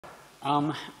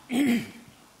So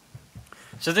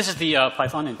this is the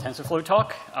Python and TensorFlow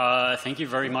talk. Thank you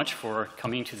very much for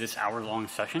coming to this hour-long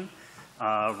session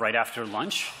right after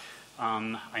lunch.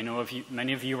 I know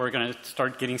many of you are going to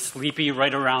start getting sleepy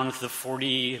right around the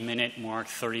 40-minute mark,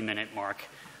 30-minute mark.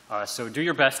 So do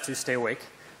your best to stay awake.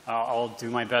 I'll do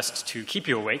my best to keep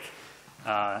you awake.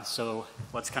 So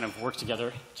let's kind of work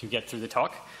together to get through the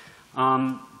talk.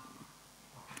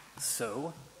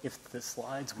 So if the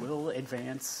slides will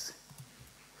advance.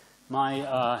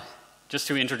 Just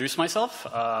to introduce myself,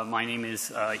 my name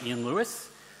is Ian Lewis.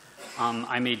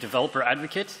 I'm a developer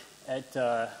advocate at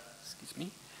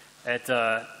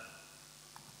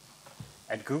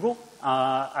Google.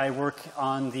 I work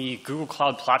on the Google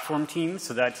Cloud Platform team,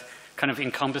 so that kind of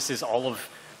encompasses all of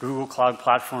Google Cloud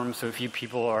Platform. So if you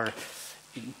people are,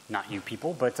 not you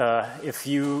people, but if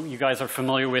you guys are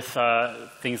familiar with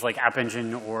things like App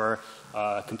Engine or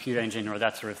Compute Engine or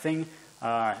that sort of thing,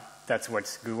 that's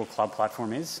what Google Cloud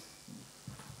Platform is.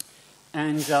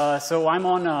 And so I'm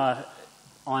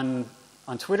on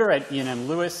Twitter at Ian M.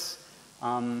 Lewis.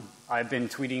 I've been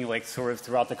tweeting like sort of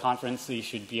throughout the conference, so you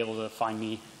should be able to find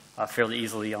me fairly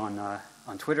easily on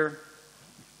Twitter.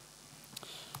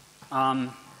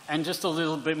 And just a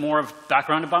little bit more of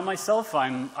background about myself.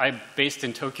 I'm based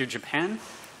in Tokyo, Japan.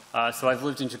 So I've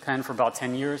lived in Japan for about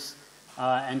 10 years.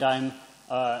 And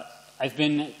I've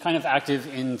been kind of active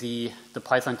in the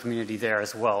Python community there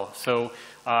as well. So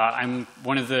I'm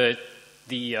one of the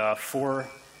 4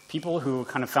 people who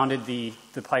kind of founded the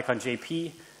PyCon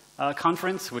JP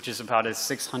conference, which is about a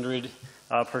 600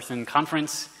 person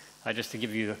conference, just to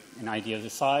give you an idea of the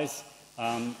size.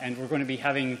 And we're going to be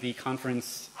having the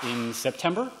conference in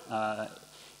September,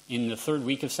 in the 3rd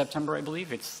week of September, I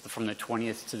believe. It's from the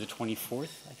 20th to the 24th,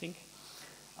 I think.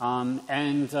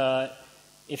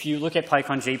 If you look at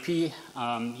PyCon JP,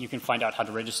 you can find out how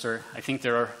to register. I think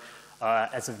there are,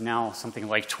 as of now, something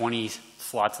like 20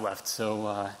 slots left,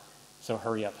 so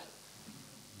hurry up.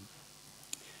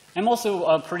 I'm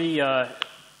also pretty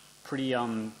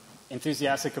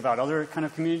enthusiastic about other kind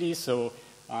of communities. So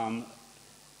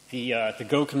the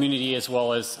Go community, as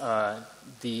well as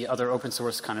the other open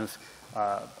source kind of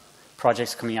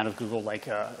projects coming out of Google, like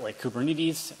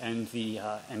Kubernetes and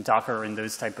Docker and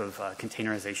those type of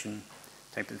containerization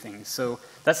type of things. So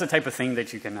that's the type of thing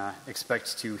that you can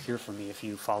expect to hear from me if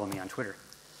you follow me on Twitter.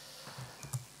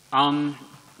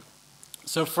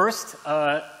 So first,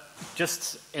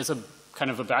 just as a kind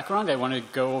of a background, I want to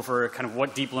go over kind of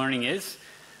what deep learning is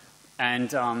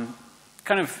and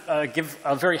kind of give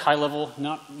a very high level,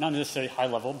 not necessarily high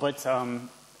level, but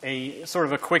a sort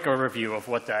of a quick overview of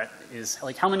what that is.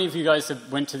 Like, how many of you guys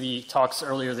went to the talks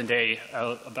earlier today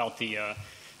about the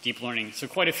deep learning? So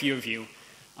quite a few of you.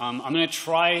 I'm going to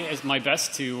try my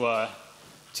best to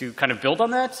kind of build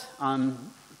on that,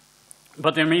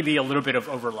 but there may be a little bit of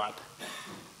overlap.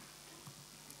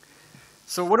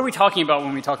 So what are we talking about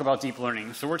when we talk about deep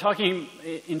learning? So we're talking,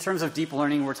 in terms of deep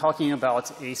learning, we're talking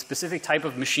about a specific type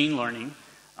of machine learning,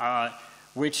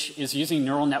 which is using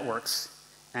neural networks.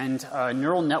 And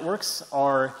neural networks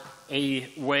are a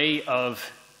way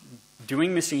of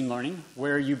doing machine learning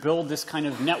where you build this kind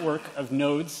of network of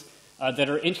nodes that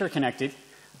are interconnected.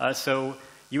 So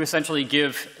you essentially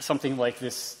give something like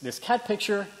this cat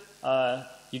picture.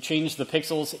 You change the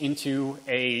pixels into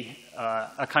a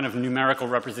kind of numerical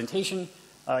representation.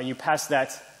 You pass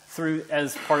that through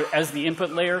as the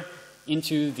input layer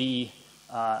into the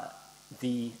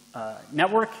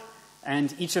network,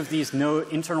 and each of these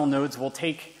internal nodes will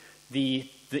take the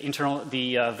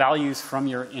values from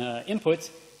your input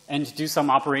and do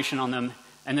some operation on them,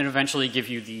 and then eventually give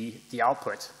you the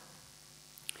output.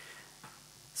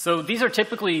 So these are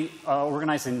typically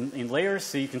organized in layers.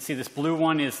 So you can see this blue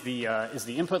one is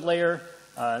the input layer.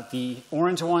 The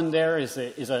orange one there is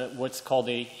what's called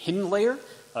a hidden layer.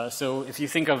 So if you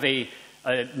think of a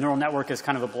neural network as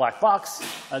kind of a black box,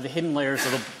 the hidden layers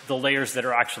are the layers that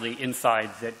are actually inside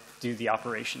that do the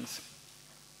operations.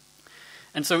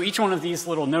 And so each one of these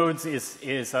little nodes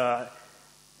does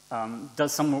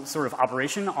some sort of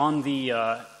operation on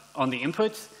the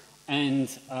input, and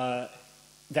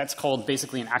that's called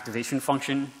basically an activation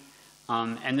function.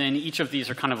 And then each of these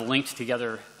are kind of linked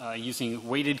together using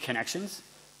weighted connections.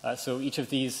 So each of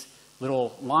these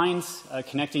little lines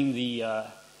connecting the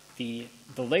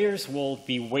layers will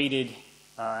be weighted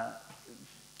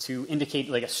to indicate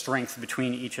like a strength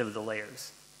between each of the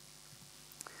layers.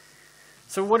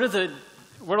 So what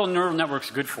are neural networks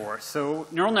good for? So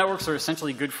neural networks are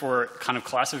essentially good for kind of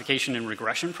classification and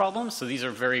regression problems. So these are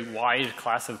a very wide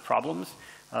class of problems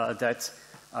that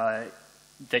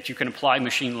you can apply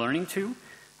machine learning to.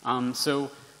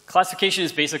 So Classification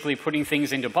is basically putting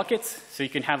things into buckets. So you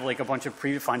can have like a bunch of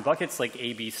predefined buckets like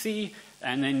A, B, C,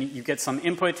 and then you get some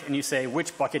input and you say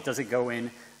which bucket does it go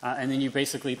in, and then you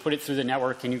basically put it through the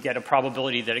network and you get a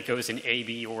probability that it goes in A,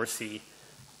 B, or C.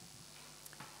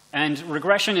 And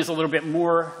regression is a little bit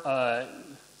more,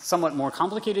 somewhat more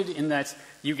complicated in that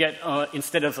you get,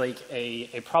 instead of like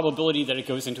a probability that it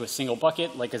goes into a single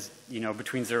bucket, like as,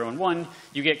 between 0 and 1,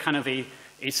 you get kind of a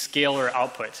scalar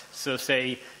output. So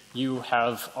say you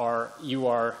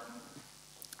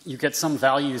get some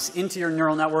values into your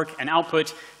neural network, and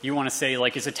output you want to say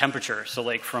like is a temperature. So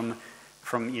like from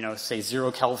say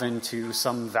 0 Kelvin to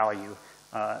some value,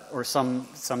 or some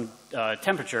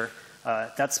temperature.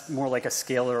 That's more like a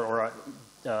scalar, or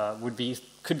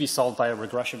could be solved by a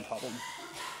regression problem.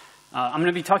 I'm going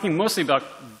to be talking mostly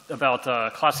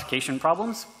about classification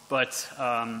problems, but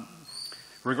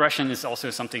regression is also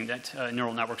something that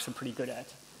neural networks are pretty good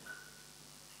at.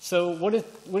 So what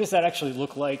does that actually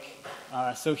look like?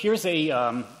 So here's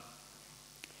a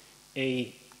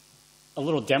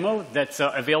little demo that's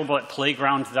available at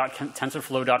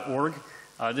playground.tensorflow.org.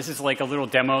 This is like a little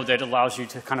demo that allows you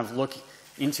to kind of look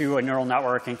into a neural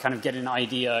network and kind of get an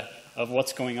idea of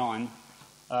what's going on.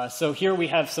 So here we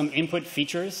have some input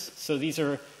features. So these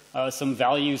are some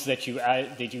values that you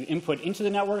input into the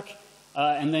network,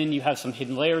 and then you have some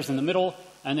hidden layers in the middle,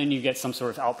 and then you get some sort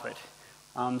of output.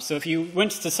 So if you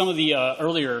went to some of the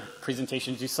earlier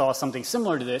presentations, you saw something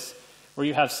similar to this, where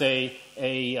you have, say,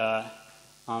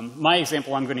 my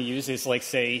example I'm going to use is like,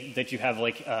 say, that you have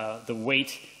like the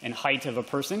weight and height of a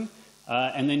person.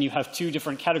 And then you have two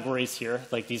different categories here,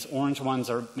 like these orange ones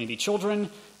are maybe children,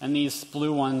 and these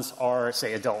blue ones are,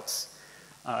 say, adults.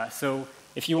 So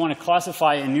if you want to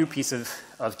classify a new piece of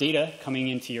data coming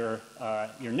into your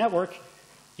network,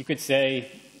 you could say,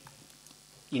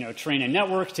 train a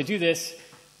network to do this,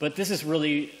 but this is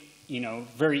really,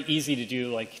 very easy to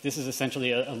do. Like, this is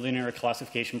essentially a linear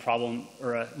classification problem,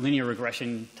 or a linear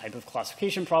regression type of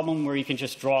classification problem, where you can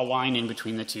just draw a line in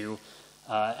between the two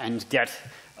and get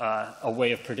a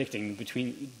way of predicting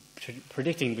between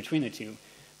the two.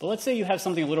 But let's say you have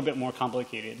something a little bit more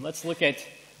complicated. Let's look at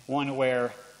one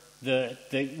where the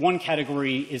one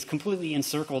category is completely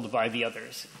encircled by the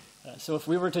others. So if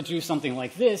we were to do something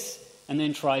like this, and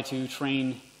then try to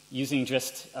train using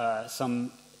just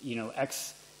some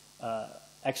x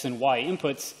and y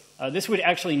inputs, this would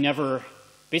actually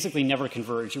basically never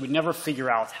converge. It would never figure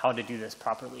out how to do this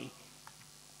properly.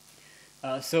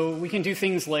 So we can do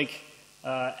things like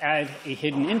add a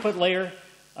hidden input layer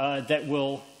that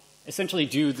will essentially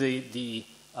do this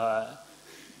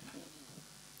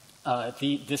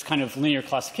kind of linear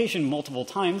classification multiple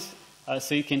times.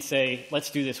 So you can say, let's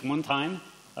do this one time.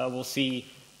 We'll see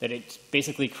that it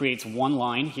basically creates one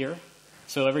line here.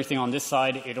 So everything on this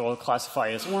side, it will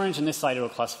classify as orange, and this side, it will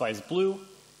classify as blue.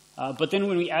 But then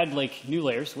when we add like new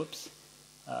layers,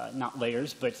 not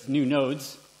layers, but new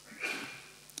nodes,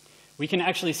 we can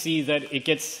actually see that it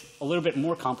gets a little bit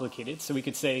more complicated. So we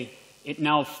could say it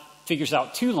now figures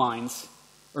out 2 lines,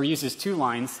 or uses 2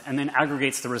 lines, and then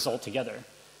aggregates the result together.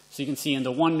 So you can see in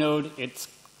the one node, it's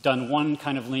done one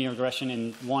kind of linear regression,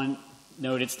 and one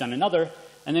node, it's done another.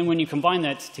 And then when you combine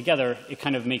that together, it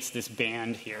kind of makes this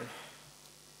band here.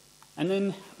 And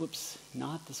then,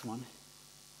 not this one,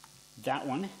 that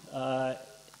one.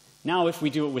 Now if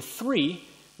we do it with 3,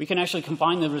 we can actually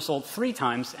combine the result 3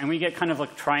 times, and we get kind of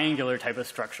like triangular type of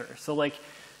structure. So like,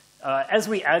 as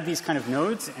we add these kind of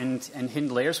nodes and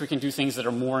hidden layers, we can do things that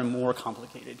are more and more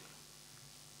complicated.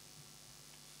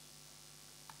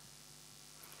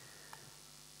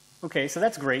 Okay, so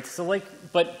that's great. So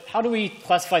but how do we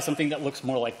classify something that looks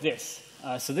more like this?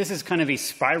 So this is kind of a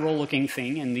spiral-looking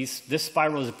thing, and this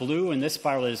spiral is blue, and this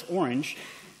spiral is orange.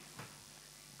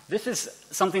 This is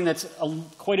something that's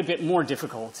quite a bit more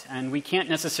difficult, and we can't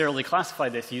necessarily classify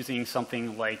this using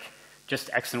something like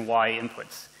just x and y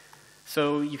inputs.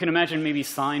 So you can imagine maybe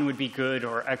sine would be good,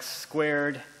 or x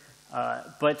squared,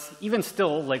 but even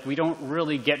still, we don't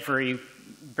really get very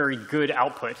good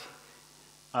output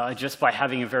just by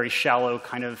having a very shallow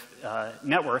kind of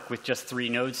network with just 3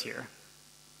 nodes here.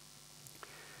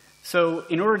 So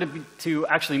in order to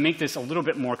actually make this a little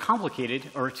bit more complicated,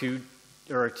 or to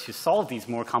solve these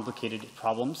more complicated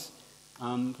problems,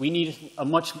 we need a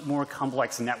much more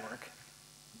complex network.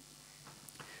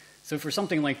 So for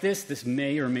something like this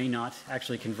may or may not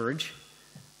actually converge,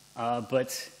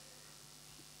 but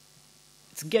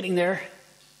it's getting there.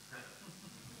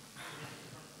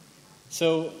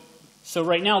 So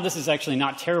right now this is actually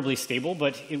not terribly stable,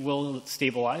 but it will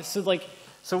stabilize. So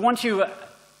once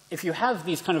if you have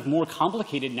these kind of more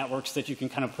complicated networks that you can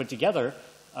kind of put together,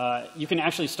 you can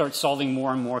actually start solving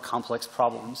more and more complex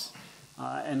problems.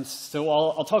 And so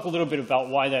I'll talk a little bit about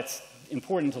why that's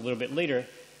important a little bit later.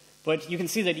 But you can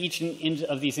see that each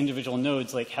of these individual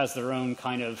nodes has their own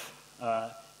kind of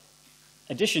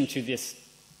addition to this,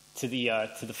 to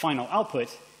the final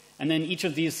output. And then each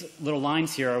of these little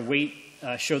lines here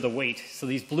are show the weight. So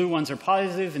these blue ones are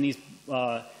positive, and these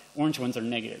orange ones are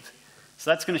negative. So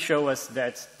that's going to show us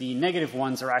that the negative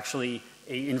ones are actually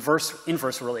an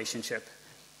inverse relationship.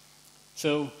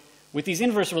 So with these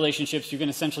inverse relationships, you can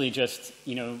essentially just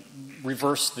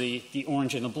reverse the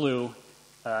orange and the blue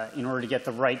in order to get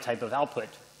the right type of output.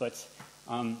 But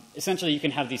essentially, you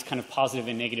can have these kind of positive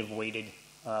and negative weighted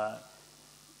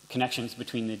connections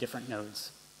between the different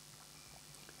nodes.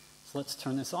 So let's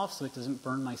turn this off so it doesn't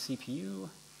burn my CPU.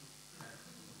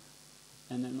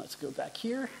 And then let's go back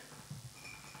here.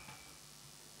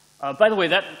 By the way,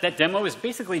 that demo is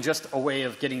basically just a way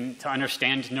of getting to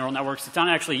understand neural networks. It's not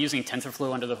actually using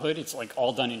TensorFlow under the hood. It's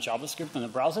all done in JavaScript in the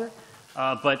browser.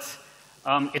 But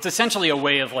it's essentially a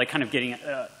way of kind of getting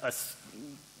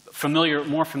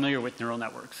more familiar with neural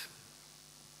networks.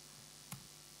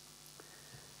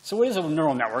 So what is a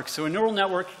neural network? So a neural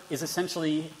network is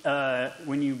essentially,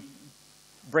 when you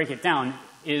break it down,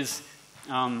 is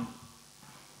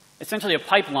essentially a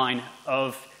pipeline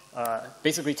of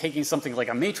basically taking something like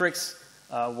a matrix,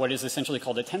 what is essentially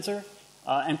called a tensor,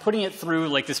 and putting it through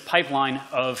this pipeline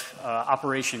of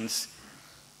operations.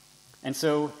 And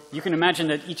so you can imagine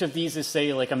that each of these is, say,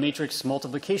 a matrix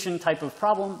multiplication type of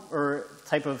problem or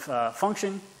type of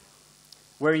function,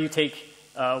 where you take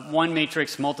one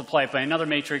matrix, multiply it by another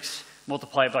matrix,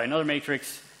 multiply it by another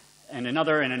matrix, and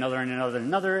another, and another, and another, and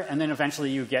another, and then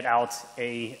eventually you get out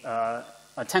a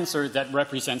tensor that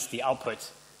represents the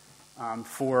output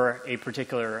for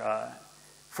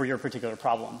your particular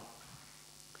problem.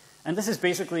 And this is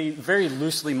basically very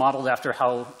loosely modeled after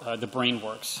how the brain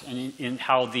works, and in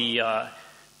how the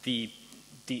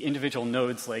individual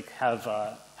nodes have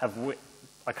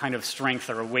a kind of strength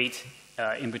or a weight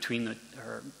in between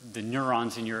the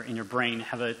neurons in your brain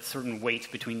have a certain weight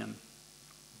between them.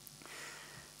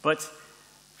 But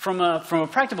from a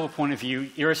practical point of view,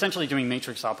 you're essentially doing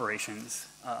matrix operations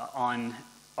on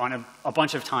a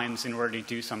bunch of times in order to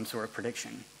do some sort of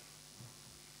prediction.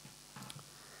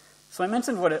 So I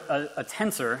mentioned what a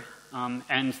tensor,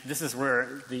 and this is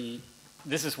where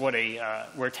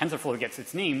TensorFlow gets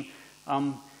its name.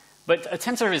 But a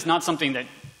tensor is not something that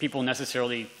people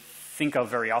necessarily think of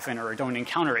very often or don't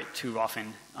encounter it too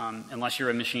often, unless you're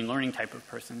a machine learning type of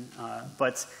person.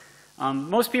 But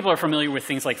most people are familiar with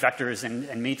things like vectors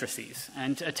and matrices,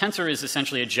 and a tensor is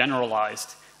essentially a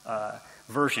generalized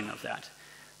version of that.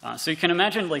 So you can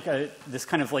imagine this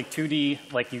kind of 2D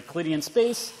Euclidean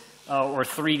space or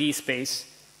 3D space,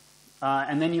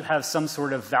 and then you have some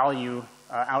sort of value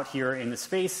out here in the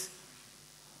space.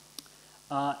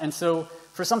 And so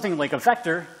for something like a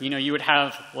vector, you would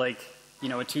have a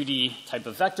 2D type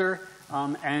of vector,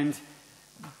 and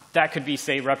that could be,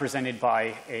 say, represented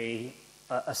by a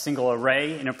single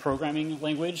array in a programming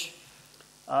language,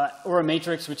 or a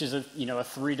matrix, which is a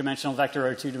three-dimensional vector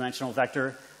or a two-dimensional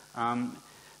vector.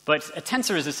 But a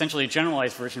tensor is essentially a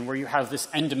generalized version where you have this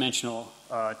n-dimensional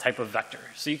type of vector.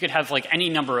 So you could have any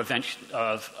number of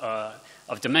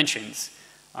dimensions.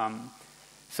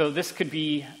 So this could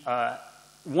be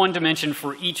one dimension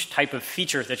for each type of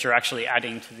feature that you're actually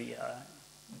adding to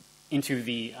into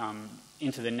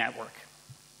the network.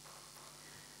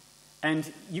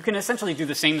 And you can essentially do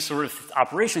the same sort of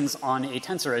operations on a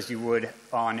tensor as you would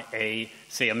on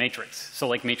say, a matrix. So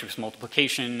like matrix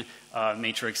multiplication,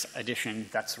 matrix addition,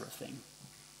 that sort of thing.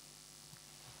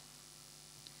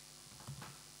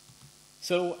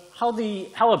 So how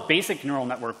a basic neural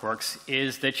network works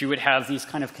is that you would have these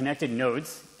kind of connected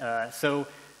nodes. So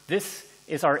this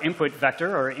is our input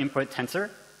vector or input tensor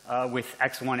with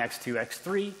x1, x2,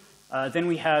 x3. Then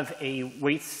we have a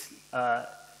weights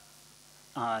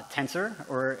tensor,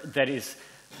 or that is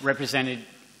represented,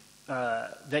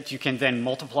 that you can then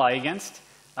multiply against.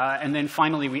 And then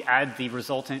finally, we add the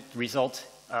result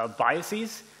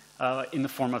biases in the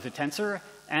form of a tensor,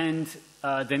 and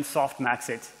then softmax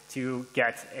it to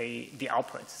get the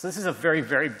output. So this is a very,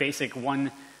 very basic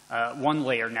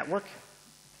one-layer network.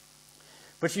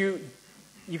 But you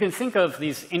can think of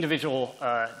these individual,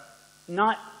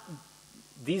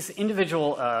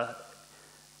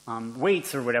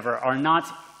 weights or whatever are not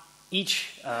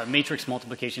each matrix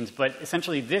multiplications, but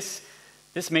essentially this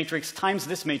matrix times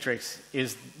this matrix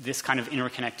is this kind of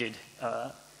interconnected,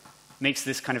 makes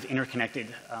this kind of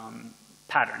interconnected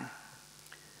pattern.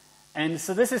 And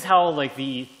so this is how like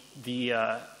the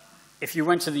if you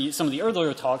went to some of the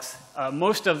earlier talks,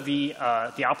 most of the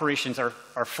operations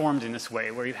are formed in this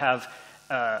way, where you have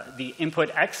the input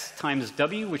x times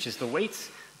w, which is the weights,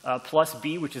 plus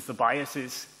b, which is the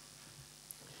biases.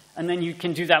 And then you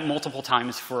can do that multiple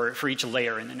times for each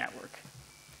layer in the network.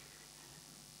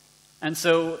 And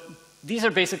so these are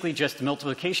basically just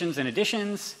multiplications and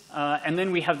additions. And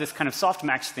then we have this kind of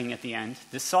softmax thing at the end.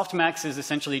 This softmax is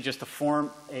essentially just a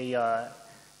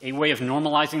way of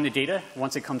normalizing the data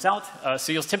once it comes out.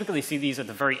 So you'll typically see these at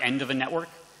the very end of a network.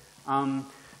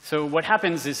 So what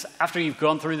happens is after you've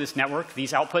gone through this network,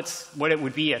 these outputs, what it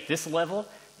would be at this level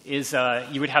is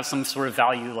you would have some sort of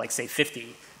value like, say,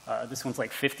 50. This one's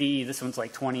like 50, this one's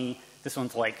like 20, this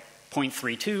one's like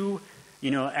 0.32, you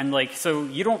know, and like, so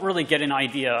you don't really get an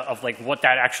idea of like what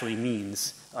that actually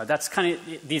means. That's kind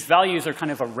of, these values are kind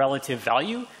of a relative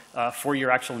value for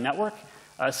your actual network.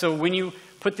 So when you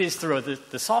put these through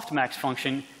the softmax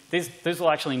function, those will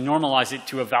actually normalize it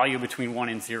to a value between 1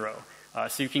 and 0.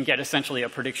 So you can get essentially a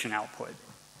prediction output.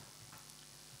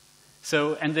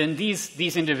 So, and then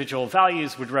these individual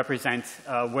values would represent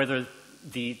whether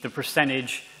the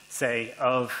percentage, say,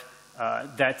 of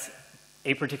that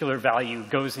a particular value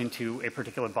goes into a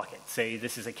particular bucket. Say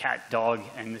this is a cat, dog,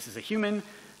 and this is a human,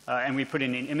 and we put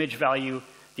in an image value.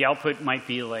 The output might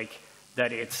be like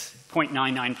that it's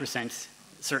 0.99%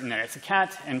 certain that it's a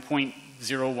cat, and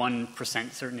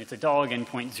 0.01% certain it's a dog, and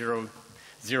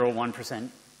 0.001%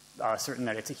 certain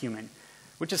that it's a human,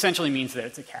 which essentially means that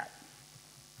it's a cat.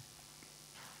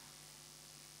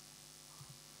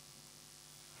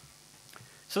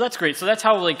 So that's great. So that's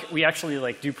how like we actually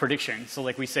like do prediction. So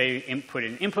like we say input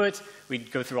in input, we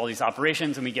go through all these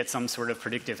operations and we get some sort of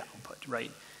predictive output, right?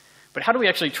 But how do we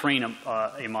actually train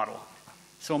a model?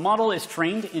 So a model is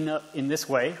trained in this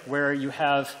way, where you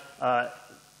have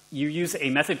you use a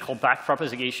method called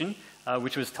backpropagation,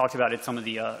 which was talked about at some of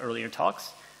the earlier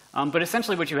talks. But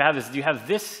essentially what you have is you have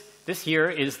this here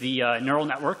is the neural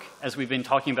network, as we've been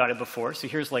talking about it before. So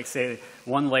here's like, say,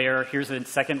 one layer, here's a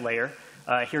second layer.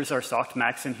 Here's our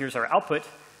softmax, and here's our output.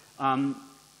 And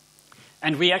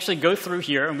we actually go through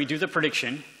here, and we do the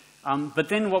prediction. But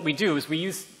then what we do is we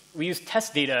use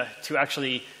test data to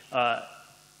actually,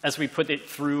 as we put it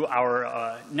through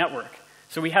our network.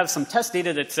 So we have some test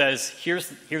data that says, here's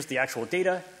the actual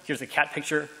data. Here's a cat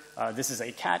picture. This is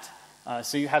a cat.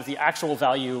 So you have the actual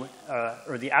value,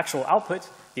 or the actual output,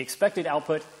 the expected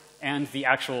output, and the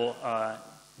actual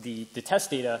the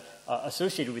test data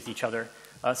associated with each other.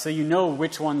 So you know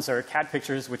which ones are cat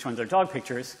pictures, which ones are dog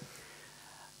pictures.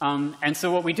 And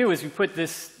so what we do is we put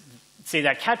this, say,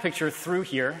 that cat picture through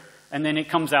here, and then it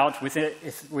comes out with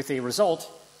a result.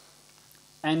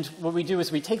 And what we do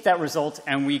is we take that result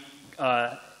and we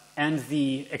and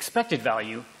the expected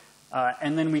value,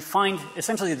 and then we find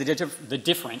essentially the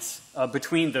difference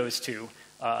between those two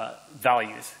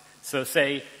values. So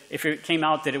say if it came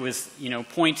out that it was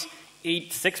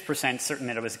 0.86% certain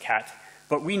that it was a cat,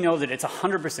 but we know that it's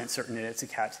 100% certain that it's a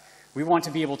cat. We want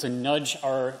to be able to nudge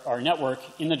our network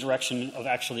in the direction of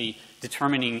actually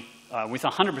determining with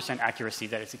 100% accuracy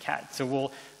that it's a cat. So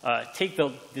we'll take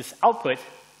this output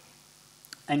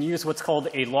and use what's called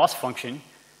a loss function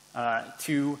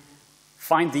to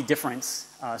find the difference.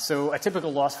 So a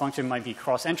typical loss function might be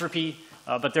cross entropy,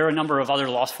 but there are a number of other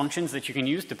loss functions that you can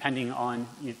use depending on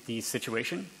the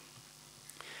situation.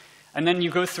 And then you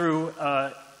go through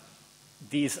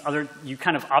you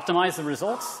kind of optimize the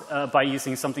results by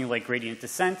using something like gradient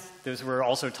descent. Those were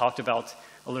also talked about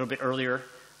a little bit earlier.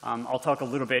 I'll talk a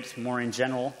little bit more in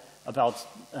general about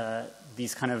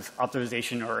these kind of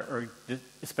optimization or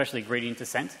especially gradient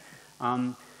descent.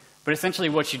 But essentially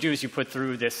what you do is you put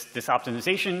through this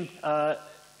optimization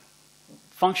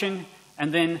function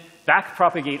and then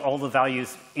backpropagate all the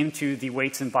values into the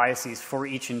weights and biases for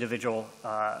each individual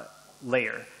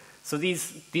layer. So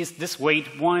this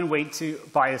weight 1, weight 2,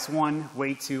 bias 1,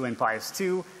 weight 2, and bias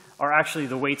 2 are actually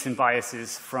the weights and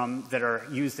biases that are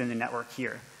used in the network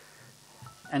here.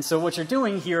 And so what you're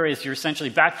doing here is you're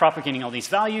essentially backpropagating all these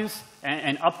values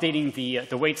and updating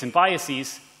the weights and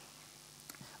biases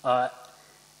and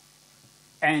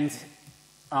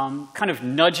kind of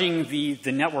nudging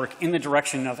the network in the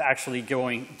direction of actually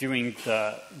giving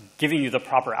you the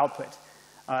proper output.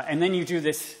 And then you do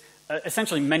this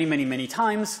essentially many, many, many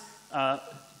times,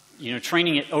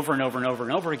 training it over and over and over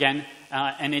and over again,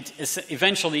 and it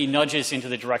eventually nudges into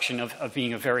the direction of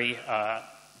being a very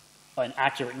an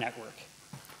accurate network.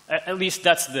 At least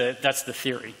that's the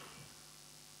theory.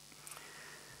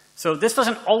 So this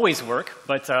doesn't always work,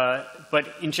 but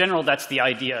in general, that's the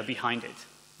idea behind it.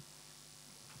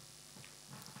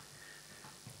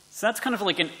 So that's kind of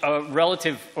like a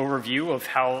relative overview of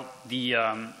how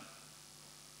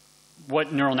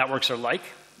what neural networks are like.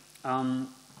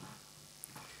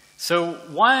 So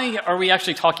why are we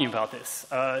actually talking about this?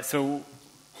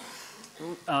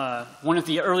 One of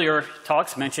the earlier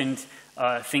talks mentioned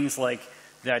things like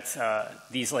that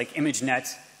these like ImageNet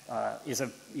is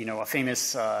a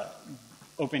famous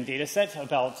open data set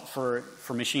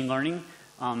for machine learning.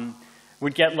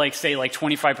 Would get like, say, like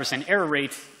 25% error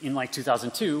rate in like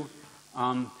 2002.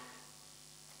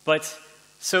 But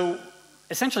so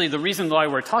essentially the reason why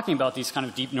we're talking about these kind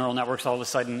of deep neural networks all of a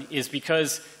sudden is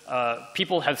because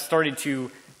people have started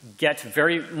to get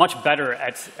very much better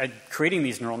at creating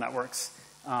these neural networks.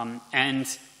 And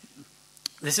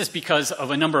this is because of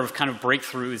a number of kind of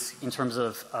breakthroughs in terms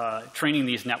of training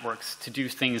these networks to do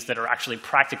things that are actually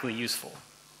practically useful.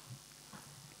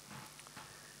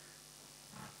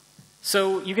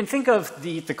 So you can think of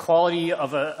the quality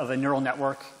of a neural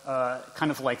network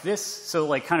kind of like this. So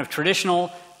like kind of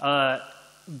traditional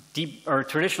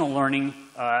traditional learning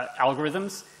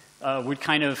algorithms would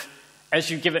kind of,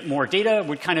 as you give it more data,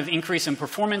 would kind of increase in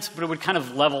performance, but it would kind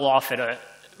of level off at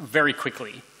very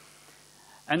quickly.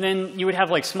 And then you would have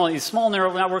like these small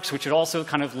neural networks which would also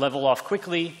kind of level off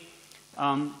quickly.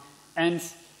 And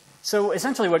so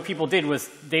essentially what people did was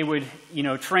they would,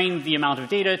 train the amount of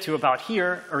data to about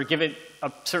here, or give it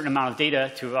a certain amount of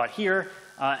data to about here,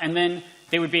 and then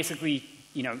they would basically,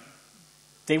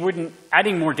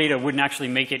 adding more data wouldn't actually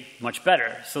make it much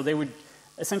better. So they would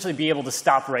essentially be able to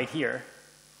stop right here.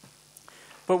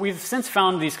 But we've since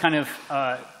found these kind of,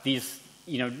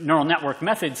 neural network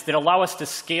methods that allow us to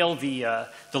scale the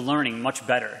learning much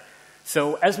better.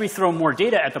 So as we throw more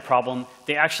data at the problem,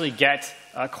 they actually get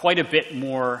quite a bit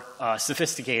more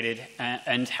sophisticated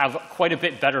and have quite a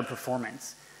bit better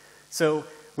performance. So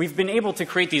we've been able to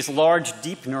create these large,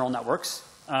 deep neural networks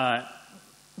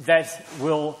that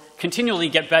will continually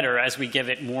get better as we give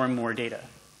it more and more data.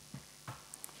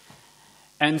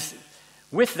 And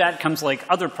with that comes like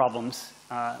other problems,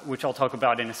 which I'll talk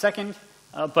about in a second.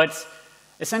 But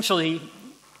essentially,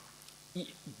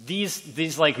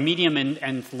 these like medium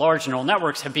and large neural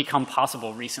networks have become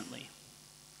possible recently.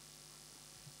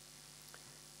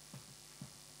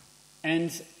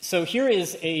 And so here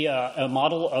is a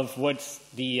model of what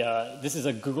this is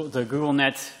the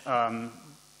GoogleNet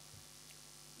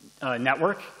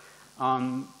network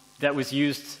that was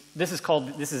used. This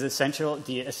is essential,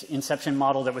 the inception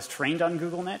model that was trained on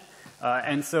GoogleNet.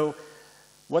 And so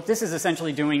what this is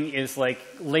essentially doing is like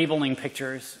labeling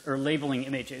pictures or labeling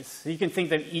images. So you can think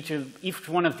that each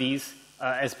one of these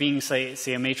as being,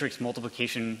 say a matrix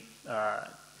multiplication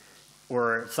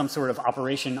or some sort of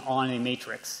operation on a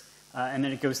matrix. And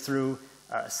then it goes through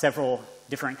several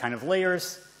different kind of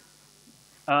layers,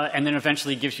 and then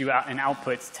eventually gives you an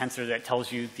output tensor that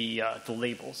tells you the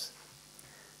labels.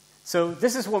 So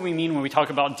this is what we mean when we talk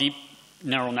about deep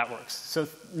neural networks. So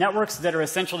networks that are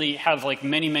essentially have like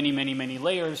many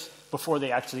layers before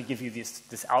they actually give you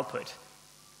this output.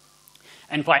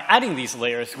 And by adding these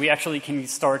layers, we actually can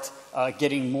start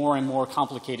getting more and more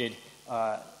complicated,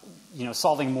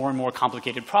 solving more and more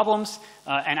complicated problems,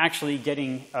 and actually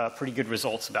getting pretty good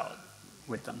results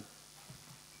with them.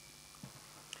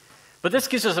 But this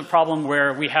gives us a problem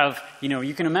where we have,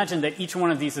 you can imagine that each one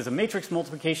of these is a matrix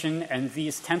multiplication, and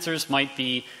these tensors might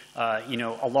be,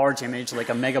 a large image, like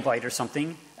a megabyte or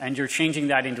something, and you're changing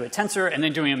that into a tensor and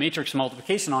then doing a matrix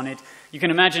multiplication on it. You can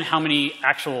imagine how many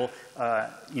actual,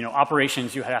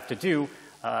 operations you have to do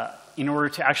in order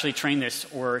to actually train this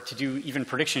or to do even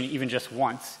prediction even just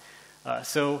once.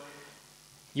 So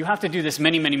you have to do this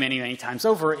many times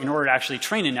over in order to actually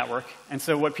train a network. And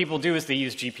so what people do is they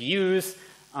use GPUs,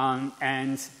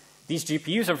 and these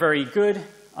GPUs are very good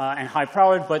and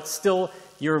high-powered, but still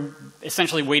you're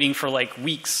essentially waiting for like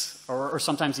weeks or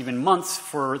sometimes even months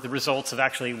for the results of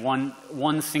actually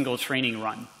one single training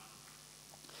run.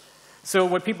 So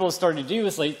what people started to do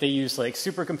is they use like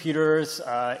supercomputers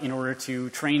in order to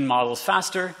train models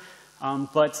faster,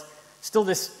 but still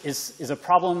this is a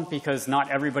problem because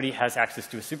not everybody has access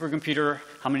to a supercomputer.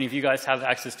 How many of you guys have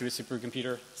access to a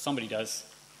supercomputer? Somebody does.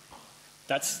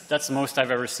 That's the most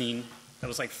I've ever seen. That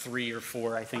was like 3 or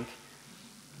 4, I think.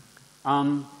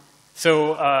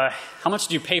 So how much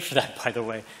do you pay for that, by the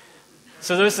way?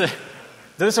 So those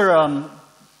are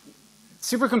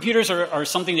supercomputers are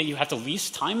something that you have to lease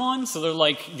time on. So they're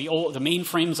like the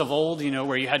mainframes of old,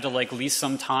 where you had to like lease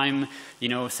some time,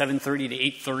 7:30 to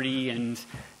 8:30, and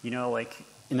like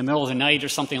in the middle of the night or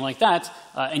something like that,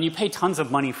 and you pay tons of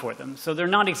money for them. So they're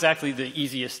not exactly the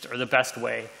easiest or the best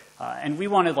way. And we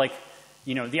wanted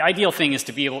the ideal thing is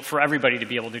to be able for everybody to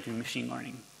be able to do machine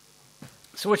learning.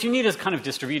 So what you need is kind of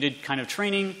distributed kind of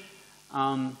training.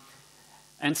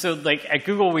 And so like at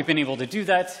Google, we've been able to do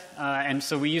that. And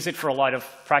so we use it for a lot of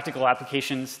practical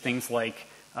applications, things like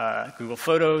Google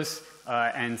Photos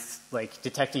and like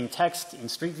detecting text in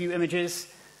Street View images.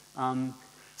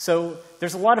 So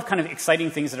there's a lot of kind of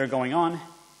exciting things that are going on.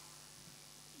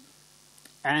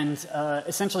 And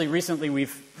essentially recently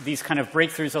these kind of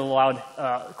breakthroughs have allowed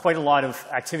quite a lot of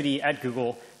activity at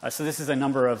Google. So this is a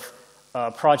number of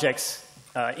projects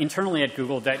internally at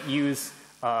Google that use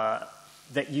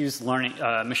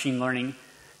machine learning.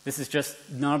 This is just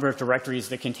a number of directories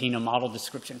that contain a model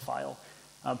description file.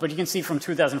 But you can see from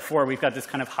 2004, we've got this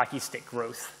kind of hockey stick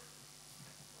growth.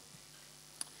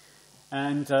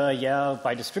 And yeah,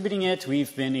 by distributing it,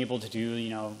 we've been able to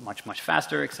do much, much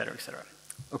faster, et cetera, et cetera.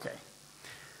 Okay.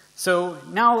 So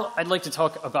now I'd like to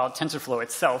talk about TensorFlow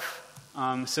itself.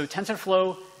 So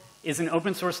TensorFlow is an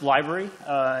open source library.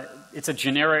 It's a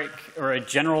generic or a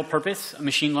general purpose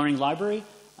machine learning library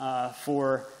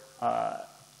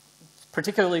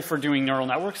particularly for doing neural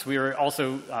networks. We are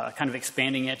also kind of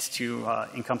expanding it to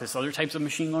encompass other types of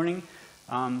machine learning.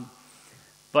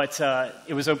 But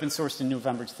it was open sourced in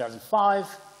November 2005,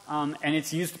 and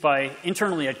it's used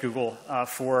internally at Google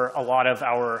for a lot of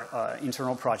our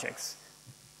internal projects.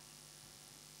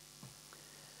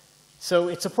 So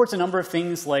it supports a number of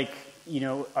things like,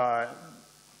 this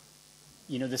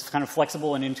kind of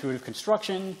flexible and intuitive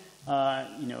construction,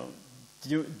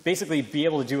 basically be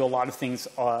able to do a lot of things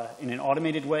in an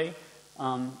automated way.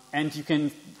 And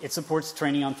it supports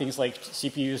training on things like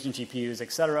CPUs and GPUs,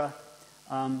 et cetera.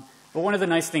 But one of the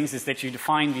nice things is that you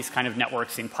define these kind of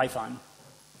networks in Python.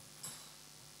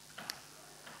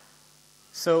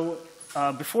 So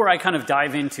before I kind of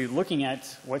dive into looking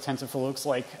at what TensorFlow looks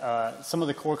like, some of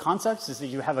the core concepts is that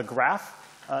you have a graph.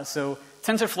 So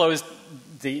TensorFlow is,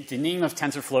 the name of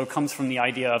TensorFlow comes from the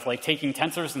idea of like taking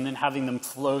tensors and then having them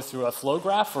flow through a flow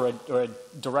graph or a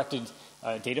directed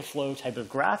data flow type of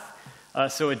graph.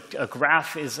 So a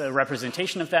graph is a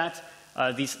representation of that.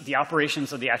 The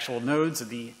operations are the actual nodes of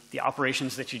the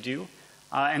operations that you do.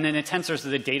 And then the tensors are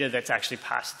the data that's actually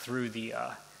passed through the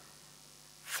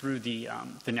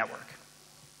network.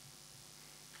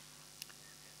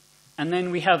 And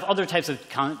then we have other types of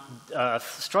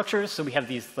structures. So we have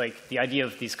these, like the idea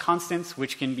of these constants,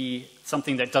 which can be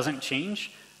something that doesn't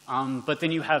change. But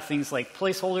then you have things like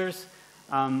placeholders.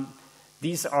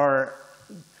 These are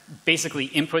basically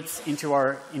inputs into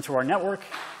our network.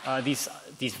 These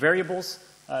variables.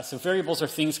 So variables are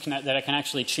things that can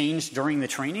actually change during the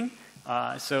training.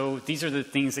 So these are the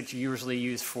things that you usually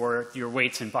use for your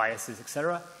weights and biases, et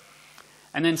cetera.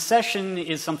 And then session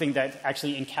is something that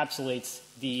actually encapsulates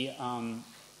the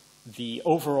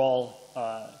overall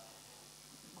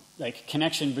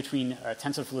connection between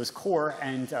TensorFlow's core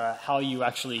and how you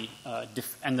actually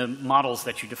and the models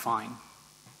that you define.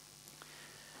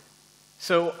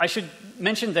 So I should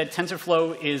mention that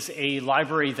TensorFlow is a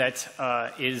library that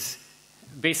is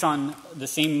based on the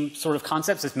same sort of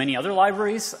concepts as many other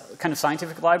libraries, kind of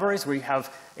scientific libraries, where you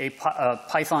have a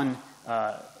Python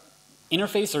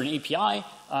interface or an API,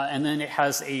 and then it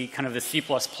has a kind of the C++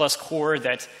 core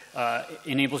that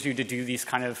enables you to do these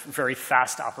kind of very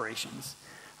fast operations.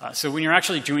 So when you're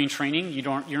actually doing training,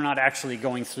 you're not actually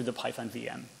going through the Python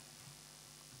VM.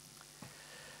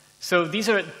 So these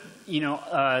are,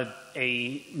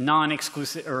 a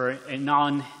non-exclusive or a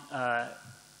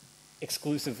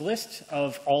non-exclusive list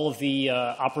of all of the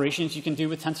operations you can do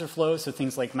with TensorFlow. So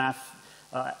things like math,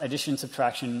 addition,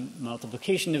 subtraction,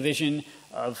 multiplication, division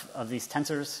of these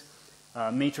tensors,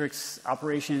 matrix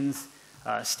operations,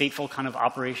 stateful kind of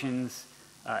operations,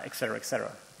 et cetera, et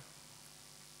cetera.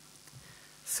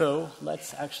 So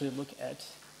let's actually look at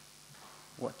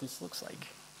what this looks like.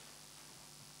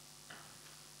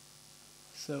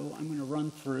 So I'm going to run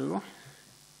through.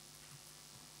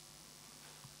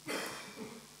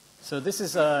 So this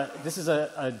is a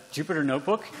Jupyter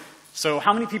notebook. So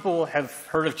how many people have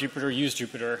heard of Jupyter, used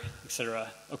Jupyter, et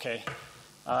cetera? Okay.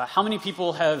 How many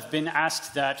people have been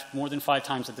asked that more than 5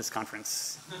 times at this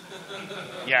conference?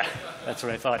 Yeah, that's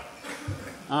what I thought.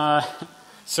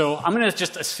 So I'm going to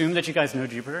just assume that you guys know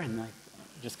Jupyter and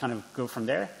just kind of go from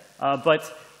there.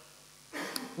 But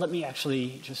let me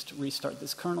actually just restart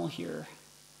this kernel here.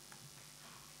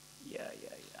 Yeah.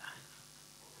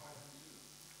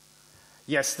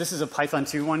 Yes, this is a Python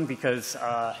 2 one because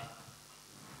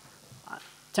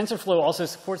TensorFlow also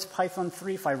supports Python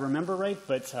 3 if I remember right,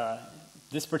 but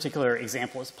this particular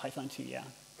example is Python 2, yeah.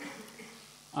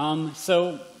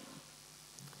 So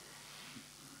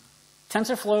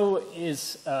TensorFlow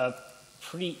is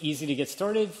pretty easy to get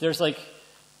started. There's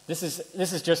this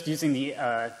is just using the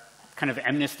kind of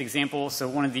MNIST example. So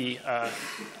one of the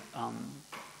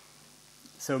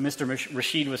So Mr.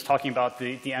 Rashid was talking about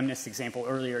the MNIST example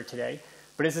earlier today,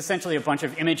 but it's essentially a bunch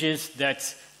of images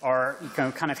that are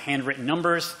kind of handwritten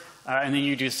numbers, and then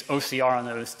you do OCR on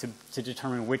those to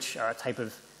determine which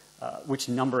which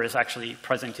number is actually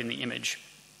present in the image.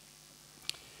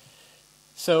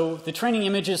 So the training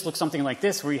images look something like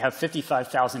this, where you have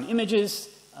 55,000 images,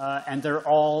 and they're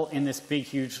all in this big,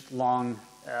 huge, long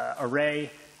array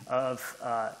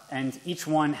and each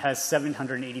one has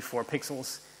 784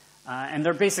 pixels. And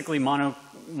they're basically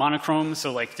monochrome,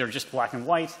 so like they're just black and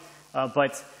white.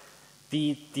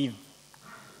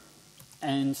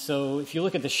 And so if you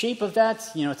look at the shape of that,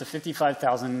 it's a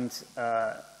 55,000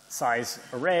 size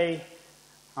array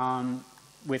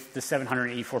with the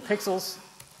 784 pixels.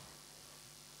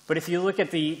 But if you look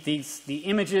at the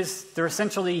images, they're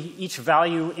essentially, each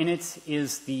value in it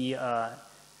is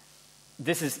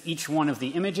this is each one of the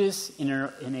images in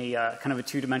a kind of a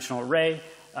two-dimensional array.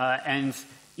 And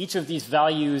each of these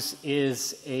values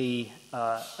is a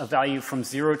value from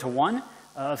 0 to 1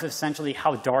 of essentially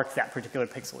how dark that particular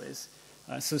pixel is.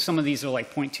 So some of these are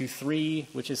like 0.23,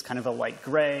 which is kind of a light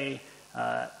gray,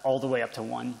 all the way up to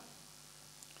 1.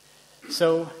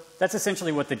 So that's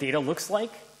essentially what the data looks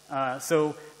like.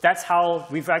 So that's how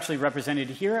we've actually represented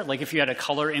here. Like if you had a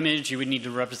color image, you would need to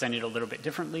represent it a little bit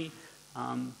differently.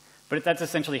 But that's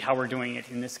essentially how we're doing it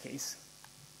in this case.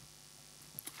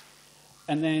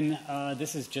 And then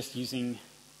this is just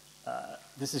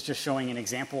showing an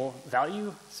example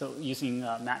value. So using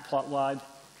matplotlib.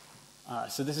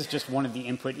 So this is just one of the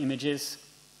input images.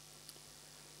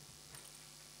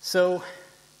 So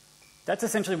that's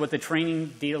essentially what the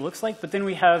training data looks like. But then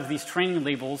we have these training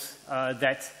labels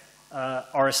that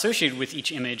are associated with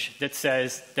each image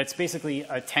that's basically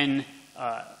a 10,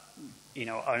 an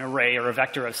array or a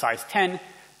vector of size 10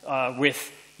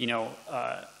 with,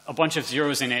 a bunch of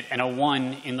zeros in it and a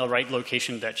 1 in the right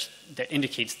location that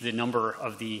indicates the number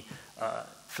of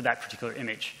for that particular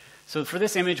image. So for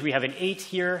this image, we have an 8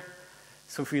 here.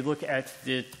 So if we look at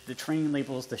the training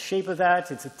labels, the shape of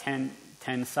that, it's a 10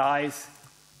 size.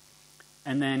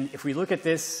 And then if we look at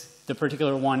this, the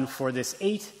particular one for this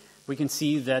 8, we can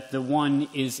see that the 1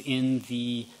 is in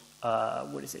the,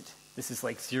 what is it? This is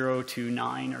like 0 to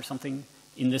 9 or something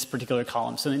in this particular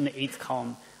column. So in the 8th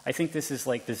column, I think this is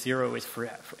like the 0 is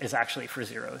actually for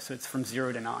 0. So it's from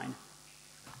 0 to 9.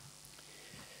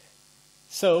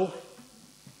 So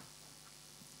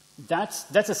that's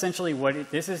essentially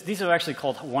what this is. These are actually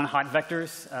called one-hot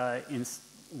vectors,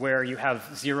 where you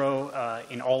have 0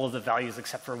 in all of the values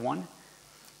except for 1.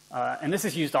 And this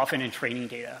is used often in training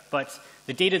data. But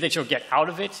the data that you'll get out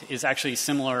of it is actually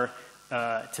similar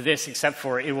to this, except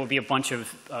for it will be a bunch of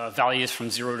values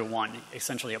from 0 to 1,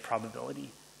 essentially a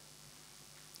probability.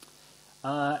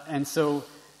 And so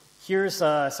here's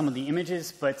some of the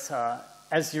images, but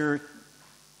some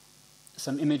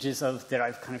images that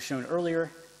I've kind of shown earlier.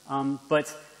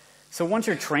 So once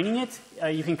you're training it,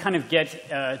 you can kind of get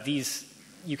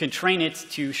you can train it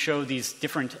to show these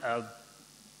different,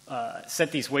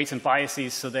 set these weights and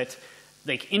biases so that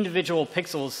like individual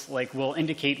pixels will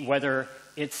indicate whether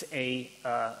it's a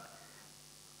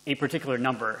particular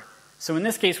number. So in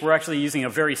this case, we're actually using a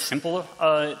very simple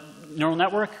neural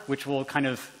network, which will kind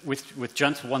of, with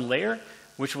just one layer,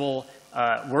 which will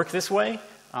work this way.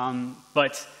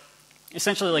 But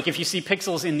essentially, like if you see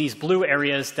pixels in these blue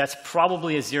areas, that's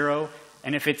probably a 0.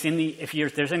 And if there's any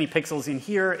pixels in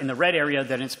here in the red area,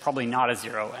 then it's probably not a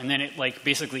 0. And then it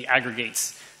basically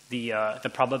aggregates the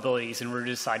probabilities in order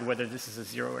to decide whether this is a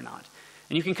 0 or not.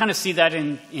 And you can kind of see that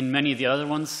in many of the other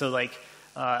ones. So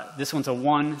this one's a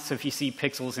 1. So if you see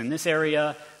pixels in this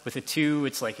area, with a 2,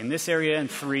 it's like in this area, and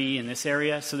 3 in this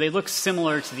area. So they look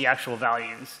similar to the actual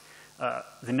values,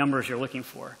 the numbers you're looking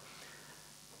for.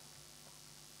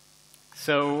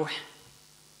 So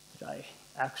did I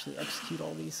actually execute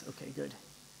all these? Okay, good.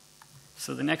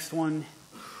 So the next one,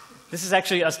 this is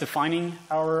actually us defining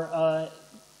our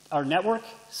network.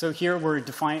 So here we're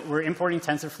importing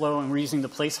TensorFlow, and we're using the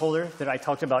placeholder that I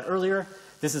talked about earlier.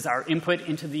 This is our input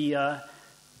into the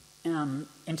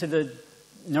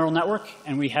neural network,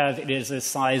 and it is a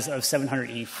size of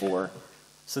 784.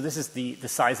 So this is the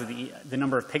size of the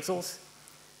number of pixels.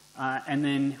 And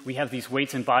then we have these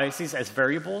weights and biases as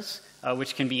variables,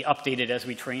 which can be updated as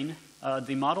we train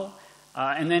the model.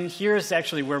 And then here's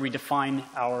actually where we define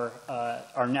our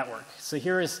network. So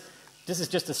this is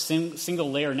just a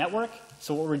single layer network.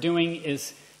 So what we're doing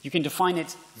is you can define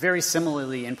it very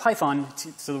similarly in Python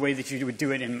to the way that you would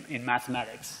do it in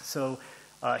mathematics. So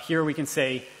here we can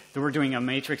say that we're doing a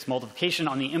matrix multiplication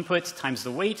on the input times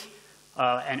the weight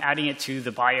and adding it to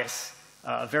the bias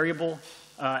variable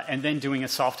and then doing a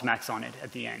softmax on it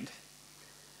at the end.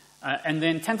 And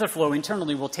then TensorFlow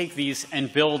internally will take these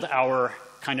and build our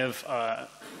kind of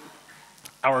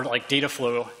our like data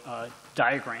flow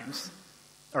diagrams,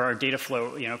 or our data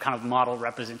flow, kind of model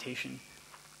representation.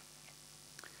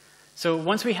 So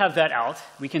once we have that out,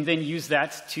 we can then use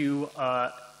that to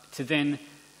then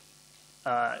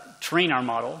train our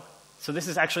model. So this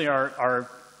is actually our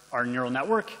neural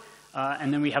network,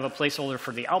 and then we have a placeholder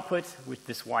for the output with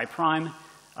this y prime,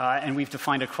 and we've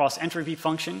defined a cross entropy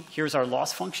function. Here's our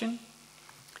loss function.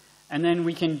 And then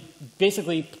we can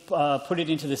basically put it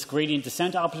into this gradient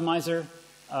descent optimizer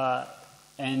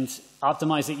and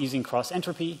optimize it using cross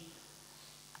entropy.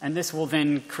 And this will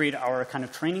then create our kind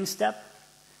of training step.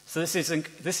 So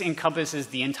this encompasses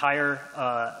the entire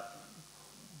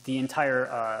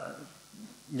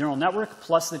neural network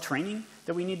plus the training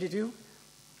that we need to do.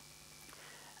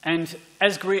 And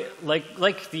as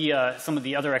like the some of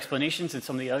the other explanations and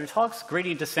some of the other talks,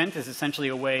 gradient descent is essentially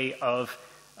a way of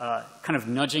kind of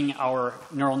nudging our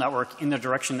neural network in the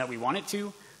direction that we want it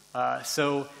to. I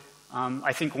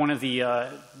think one of the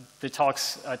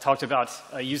talks talked about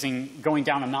going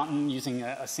down a mountain using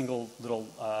a single little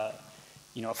a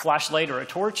flashlight or a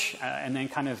torch, and then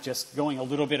kind of just going a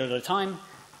little bit at a time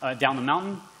down the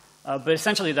mountain. But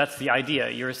essentially, that's the idea.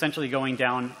 You're essentially going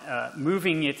down,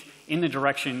 moving it in the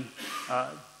direction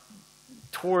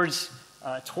towards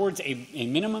a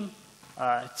minimum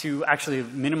to actually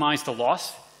minimize the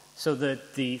loss. So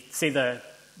that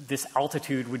this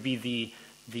altitude would be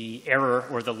the error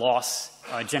or the loss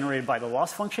generated by the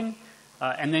loss function,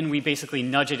 and then we basically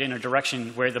nudge it in a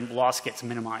direction where the loss gets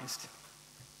minimized.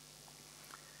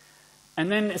 And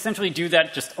then essentially do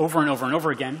that just over and over and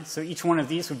over again. So each one of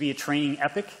these would be a training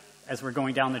epoch as we're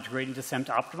going down the gradient descent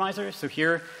optimizer. So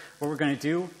here, what we're going to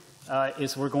do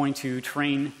is we're going to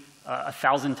train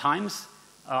 1,000 times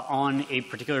on a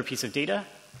particular piece of data.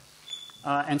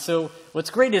 And so what's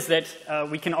great is that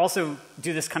we can also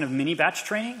do this kind of mini batch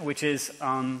training, which is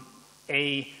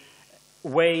a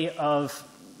way of,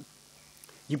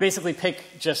 you basically pick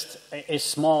just a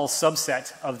small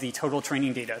subset of the total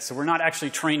training data. So we're not actually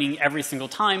training every single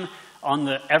time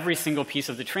on every single piece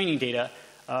of the training data.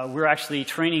 We're actually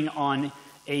training on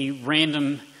a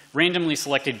randomly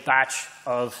selected batch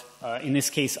of, in this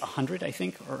case, 100, I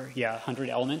think, or yeah, 100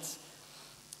 elements.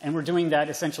 And we're doing that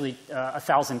essentially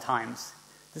 1,000 times.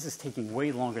 This is taking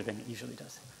way longer than it usually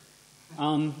does.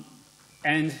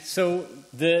 And so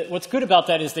what's good about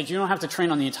that is that you don't have to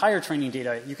train on the entire training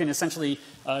data. You can essentially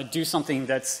do something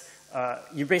that's,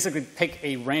 you basically pick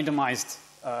a randomized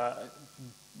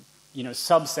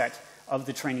subset of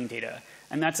the training data.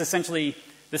 And that's essentially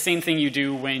the same thing you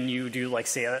do when you do, like,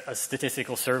 say, a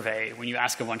statistical survey. When you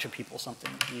ask a bunch of people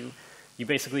something, you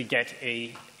basically get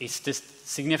a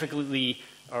significantly,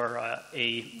 or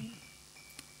a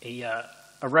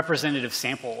representative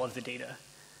sample of the data.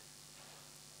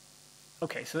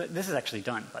 Okay, so this is actually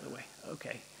done, by the way.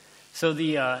 Okay, so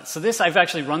this I've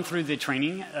actually run through the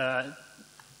training,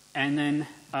 and then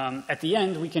at the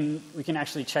end we can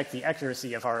actually check the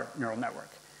accuracy of our neural network.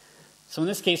 So in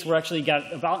this case, we're actually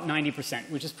got about 90%,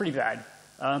 which is pretty bad,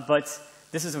 but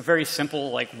this is a very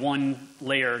simple, like,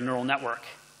 one-layer neural network.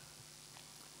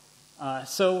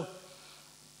 So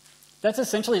that's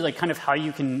essentially, like, kind of how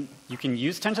you can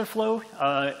use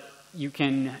TensorFlow. You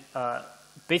can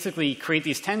basically create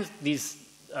these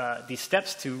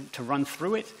steps to run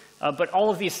through it, but all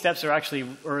of these steps are actually,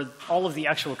 or all of the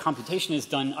actual computation is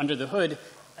done under the hood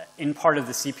in part of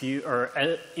the CPU, or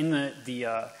in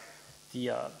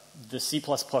the C++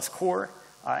 core,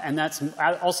 and that's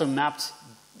also mapped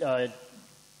it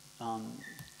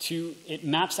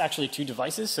maps actually to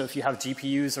devices. So if you have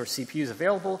GPUs or CPUs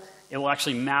available, it will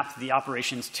actually map the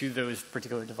operations to those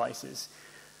particular devices.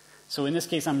 So in this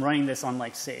case, I'm running this on,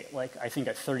 like, say, like, I think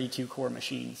a 32 core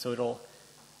machine, so it'll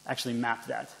actually map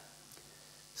that.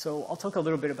 So I'll talk a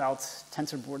little bit about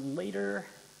TensorBoard later,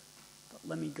 but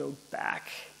let me go back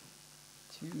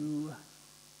to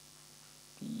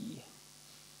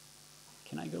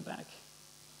can I go back?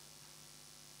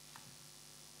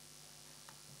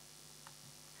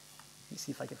 Let me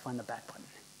see if I can find the back button.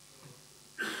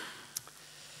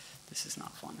 This is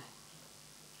not fun.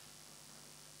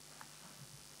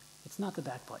 It's not the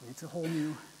back button, it's a whole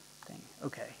new thing.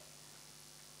 Okay.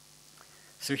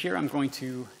 So here I'm going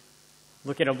to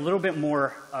look at a little bit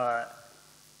more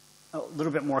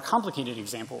complicated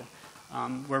example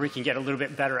where we can get a little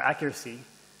bit better accuracy.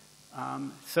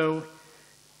 So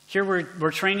here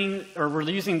we're training, or we're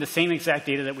using the same exact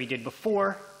data that we did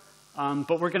before,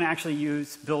 but we're going to actually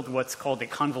build what's called a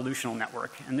convolutional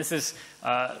network. And this was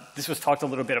talked a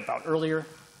little bit about earlier.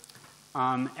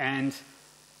 And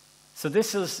So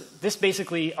this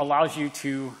basically allows you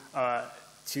to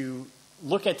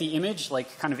look at the image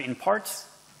like kind of in parts,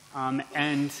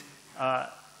 and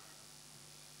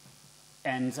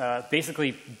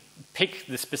basically pick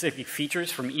the specific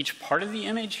features from each part of the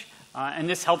image. And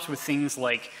this helps with things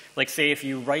like say if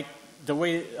you write the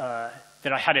way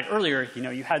that I had it earlier,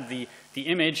 you had the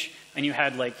image and you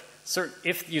had like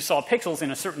if you saw pixels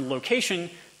in a certain location,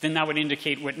 then that would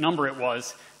indicate what number it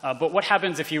was. But what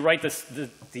happens if you write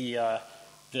the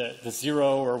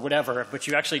 0 or whatever, but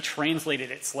you actually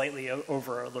translated it slightly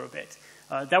over a little bit?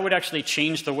 That would actually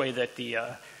change the way that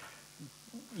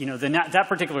that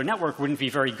particular network wouldn't be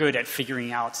very good at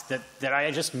figuring out that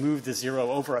I just moved the 0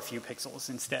 over a few pixels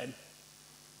instead.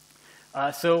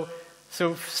 So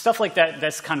stuff like that,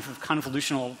 that's kind of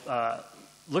convolutional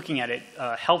looking at it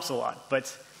helps a lot.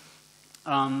 But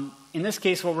in this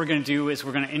case, what we're going to do is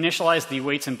we're going to initialize the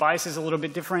weights and biases a little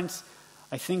bit different.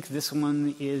 I think this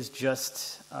one is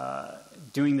just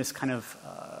doing this kind of,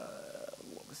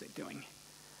 what was it doing?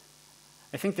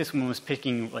 I think this one was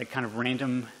picking like kind of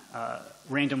random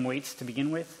weights to begin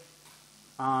with.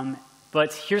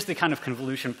 But here's the kind of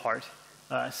convolution part.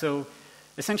 So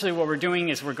essentially what we're doing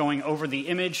is we're going over the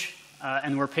image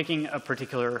and we're picking a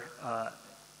particular,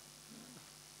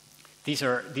 these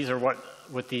are what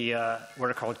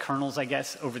are called kernels, I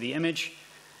guess, over the image.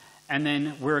 And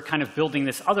then we're kind of building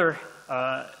this other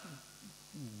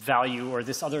value or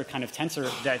this other kind of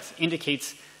tensor that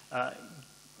indicates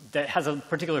that has a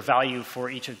particular value for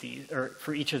each of the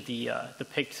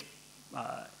picked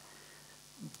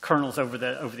kernels over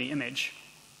the image.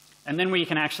 And then we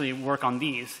can actually work on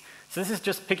these. So this is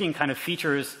just picking kind of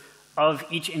features of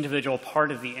each individual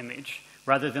part of the image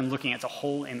rather than looking at the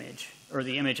whole image or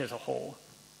the image as a whole.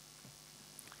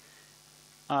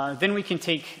 Then we can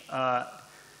take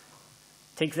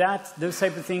those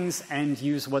type of things and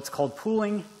use what's called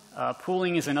pooling.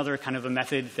 Pooling is another kind of a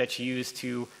method that's used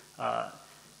to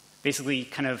basically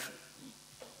kind of,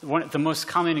 the most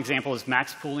common example is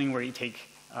max pooling, where you take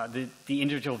the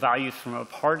individual values from a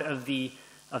part of the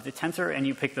tensor and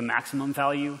you pick the maximum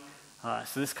value.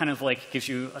 So this kind of like gives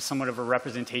you somewhat of a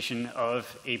representation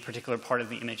of a particular part of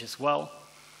the image as well.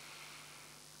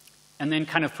 And then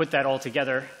kind of put that all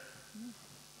together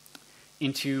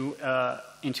into a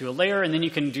layer, and then you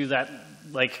can do that,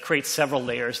 like create several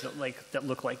layers that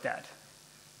look like that.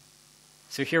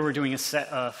 So here we're doing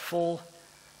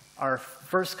our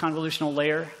first convolutional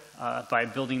layer by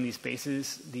building these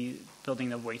bases, building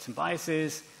the weights and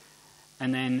biases,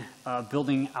 and then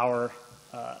building our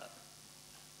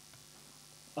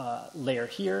layer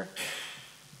here.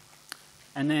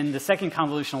 And then the second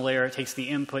convolutional layer takes the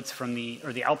inputs from the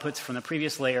outputs from the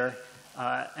previous layer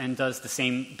and does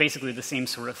basically the same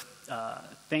sort of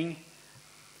thing.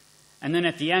 And then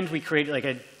at the end, we create like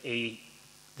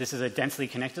this is a densely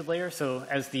connected layer. So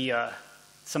as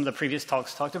some of the previous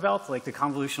talks talked about, like the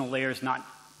convolutional layer is not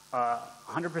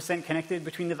 100% connected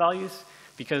between the values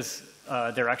because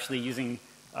they're actually using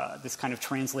this kind of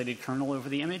translated kernel over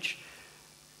the image.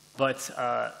 But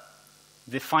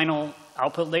the final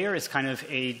output layer is kind of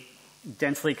a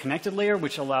densely connected layer,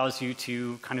 which allows you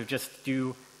to kind of just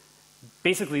do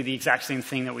basically the exact same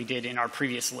thing that we did in our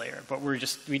previous layer, but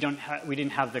we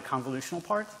didn't have the convolutional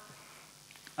part.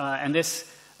 And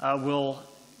this will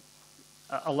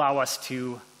allow us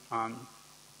to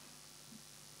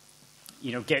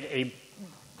get a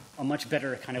much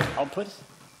better kind of output.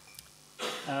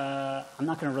 I'm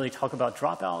not going to really talk about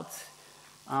dropouts,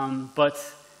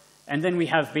 and then we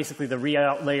have basically the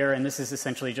re-out layer, and this is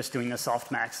essentially just doing the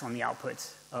softmax on the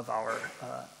outputs of our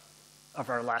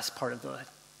last part of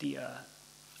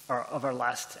our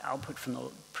last output from the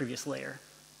previous layer.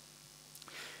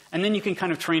 And then you can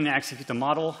kind of train and execute the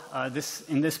model.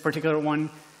 In this particular one,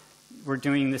 we're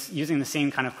doing this using the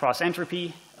same kind of cross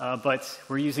entropy, but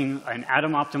we're using an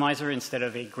atom optimizer instead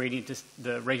of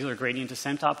the regular gradient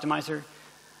descent optimizer.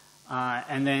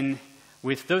 And then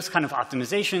with those kind of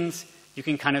optimizations, you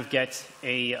can kind of get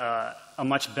a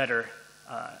much better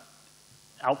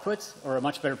output or a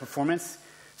much better performance.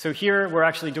 So here we're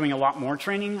actually doing a lot more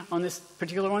training on this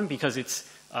particular one because it's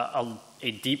a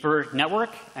deeper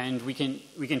network, and we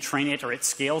can train it, or it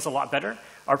scales a lot better.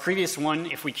 Our previous one,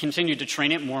 if we continued to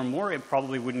train it more and more, it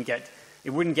probably wouldn't get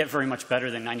very much better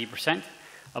than 90%.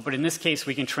 But in this case,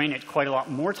 we can train it quite a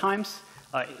lot more times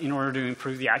in order to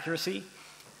improve the accuracy.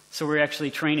 So we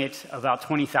actually train it about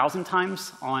 20,000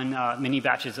 times on mini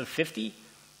batches of 50.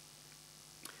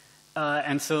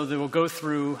 And so they will go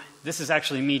through, this is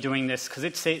actually me doing this, because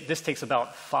this takes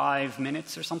about 5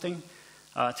 minutes or something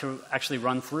to actually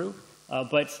run through.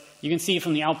 But you can see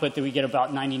from the output that we get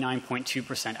about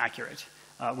 99.2% accurate,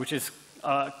 which is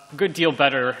a good deal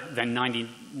better than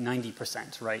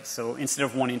 90%, right? So instead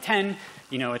of 1 in 10,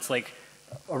 it's like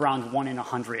around 1 in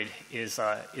 100 is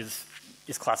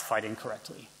classified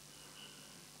incorrectly.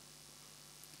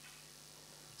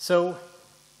 So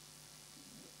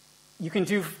you can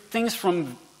do things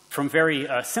from very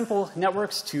simple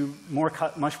networks to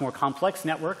much more complex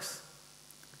networks.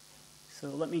 So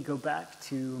let me go back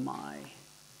to my...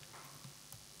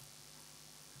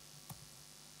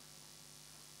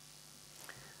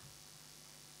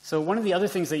 So one of the other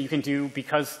things that you can do,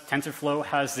 because TensorFlow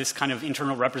has this kind of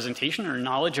internal representation or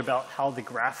knowledge about how the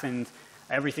graph and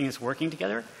everything is working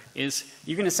together, is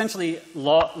you can essentially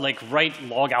write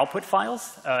log output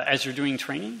files as you're doing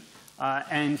training.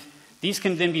 And these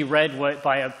can then be read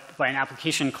by an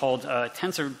application called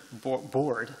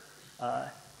TensorBoard.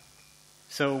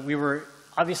 So we were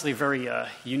obviously very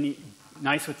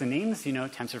nice with the names,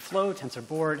 TensorFlow,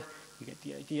 TensorBoard, you get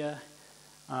the idea.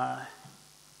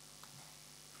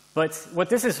 But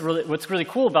what's really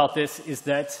cool about this is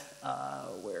that,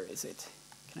 where is it?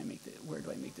 Where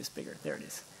do I make this bigger? There it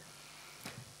is.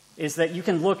 Is that you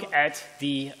can look at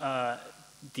the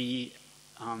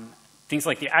things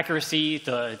like the accuracy,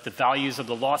 the values of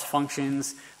the loss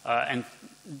functions, and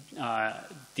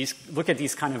look at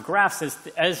these kind of graphs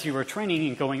as you are training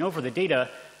and going over the data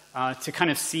to kind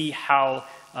of see how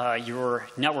your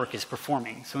network is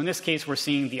performing. So in this case, we're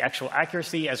seeing the actual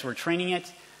accuracy as we're training it.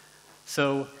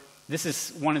 So this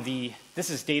is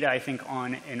data, I think,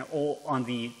 on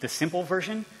the simple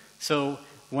version. So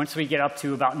once we get up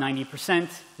to about 90%,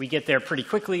 we get there pretty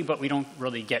quickly, but we don't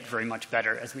really get very much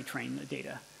better as we train the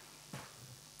data.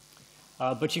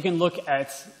 But you can look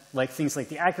at things like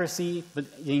the accuracy, but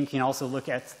you can also look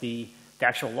at the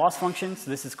actual loss function. So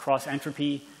this is cross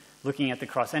entropy, looking at the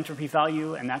cross entropy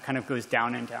value, and that kind of goes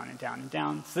down and down and down and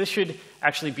down. So this should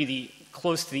actually be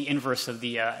close to the inverse of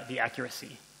the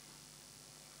accuracy.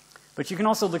 But you can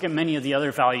also look at many of the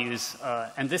other values,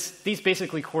 and these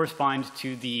basically correspond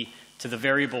to the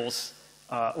variables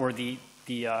or the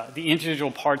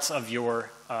individual parts of your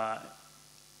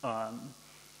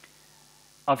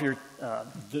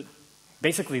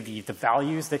basically the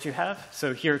values that you have.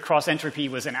 So here, cross entropy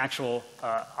was an actual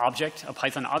object, a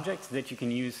Python object that you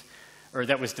can use, or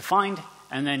that was defined,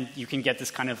 and then you can get this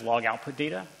kind of log output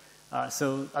data.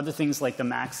 So other things like the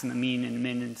max and the mean and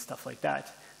min and stuff like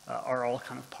that are all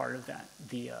kind of part of that.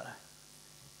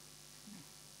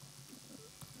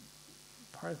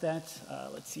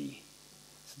 Let's see.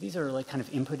 So these are kind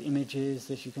of input images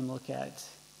that you can look at.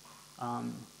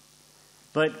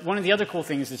 But one of the other cool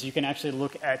things is you can actually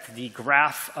look at the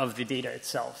graph of the data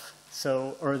itself,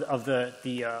 or of the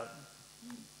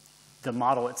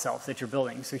model itself that you're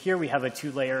building. So here we have a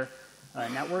 2-layer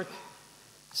network.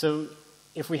 So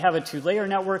if we have a 2-layer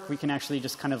network, we can actually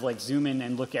just kind of zoom in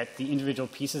and look at the individual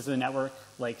pieces of the network,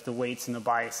 like the weights and the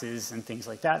biases and things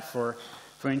like that for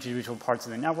individual parts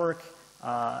of the network.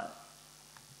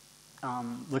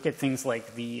 Look at things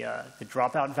like the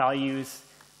dropout values,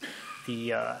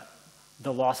 the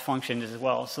loss function as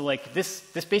well. So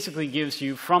this basically gives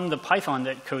you, from the Python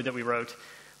code that we wrote,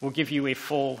 will give you a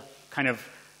full kind of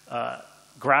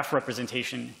graph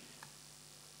representation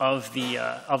of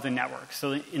the network.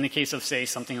 So in the case of, say,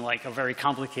 something like a very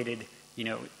complicated,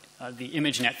 the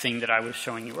ImageNet thing that I was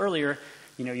showing you earlier,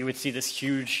 you would see this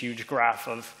huge graph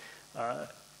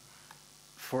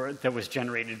that was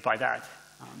generated by that.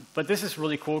 But this is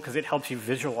really cool because it helps you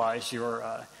visualize your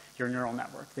neural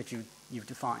network that you've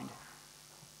defined.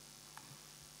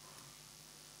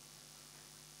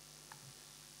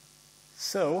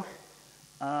 So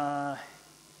let's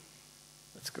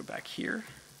go back here.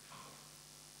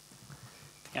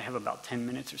 I have about 10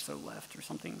 minutes or so left or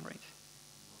something, right?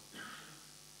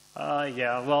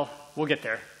 Yeah, well, we'll get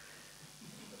there.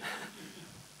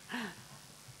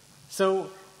 So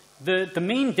the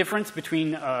main difference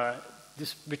between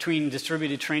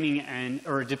distributed training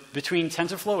between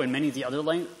TensorFlow and many of the other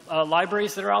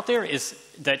libraries that are out there is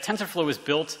that TensorFlow is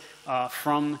built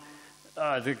from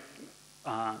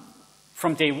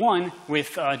day one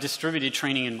with distributed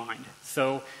training in mind.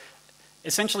 So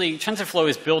essentially, TensorFlow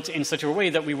is built in such a way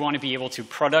that we want to be able to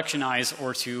productionize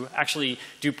or to actually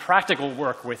do practical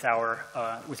work with our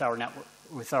network,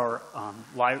 with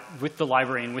the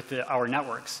library and with our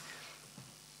networks.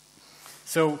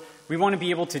 So we want to be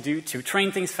able to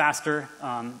train things faster,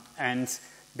 and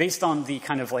based on the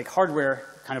kind of hardware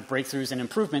kind of breakthroughs and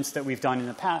improvements that we've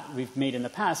made in the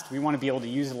past, we want to be able to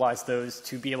utilize those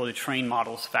to be able to train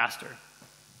models faster.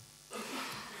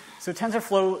 So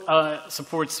TensorFlow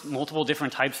supports multiple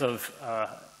different types of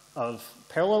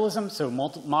parallelism, so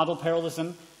model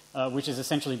parallelism. which is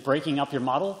essentially breaking up your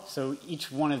model. So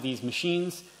each one of these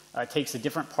machines takes a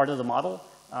different part of the model,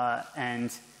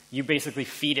 and you basically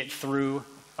feed it through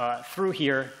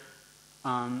here,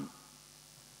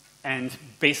 and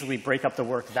basically break up the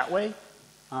work that way.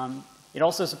 It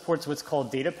also supports what's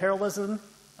called data parallelism,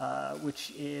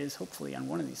 which is hopefully on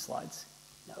one of these slides.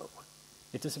 No,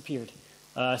 it disappeared.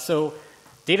 So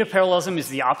data parallelism is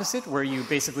the opposite, where you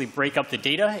basically break up the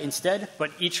data instead,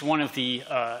 but each one of the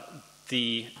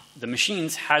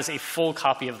machines has a full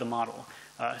copy of the model.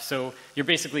 So you're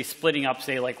basically splitting up,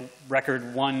 say, like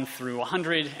record 1 through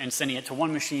 100 and sending it to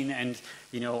one machine, and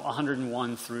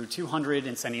 101 through 200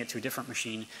 and sending it to a different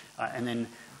machine, and then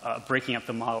breaking up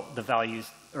the model, the values,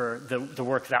 or the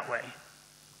work that way.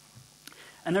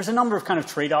 And there's a number of kind of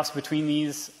trade-offs between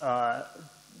these,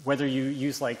 whether you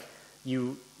use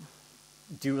you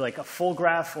do like a full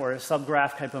graph or a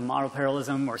subgraph type of model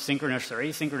parallelism, or synchronous or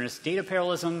asynchronous data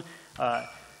parallelism.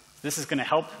 This is going to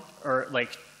help, or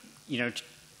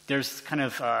there's kind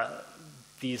of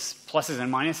these pluses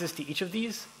and minuses to each of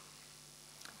these.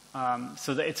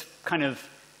 So that it's kind of,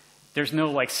 there's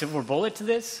no like silver bullet to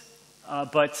this,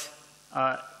 but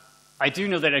I do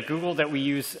know that at Google that we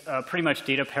use pretty much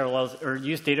data parallelism, or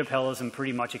use data parallelism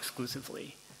pretty much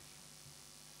exclusively.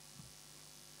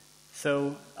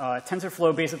 So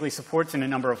TensorFlow basically supports in a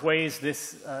number of ways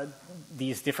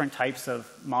these different types of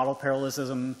model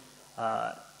parallelism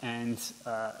and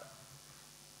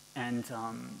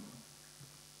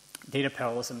data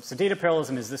parallelism. So data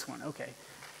parallelism is this one. Okay.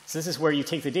 So this is where you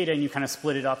take the data and you kind of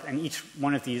split it up, and each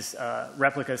one of these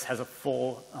replicas has a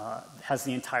full, has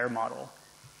the entire model.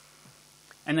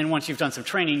 And then once you've done some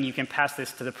training, you can pass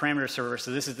this to the parameter server. So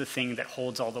this is the thing that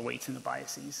holds all the weights and the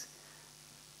biases.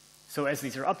 So as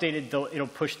these are updated, it'll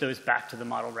push those back to the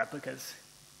model replicas.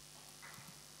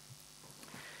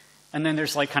 And then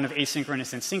there's like kind of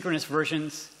asynchronous and synchronous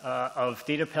versions of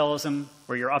data parallelism,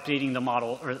 where you're updating the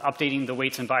model, or updating the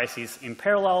weights and biases in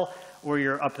parallel, or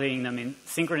you're updating them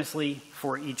synchronously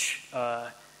for each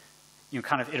kind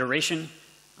of iteration.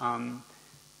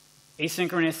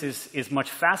 Asynchronous is much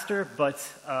faster, but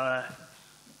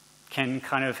can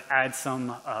kind of add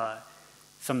some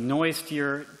noise to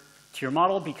your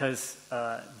model, because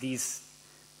the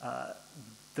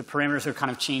parameters are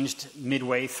kind of changed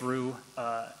midway through,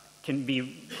 can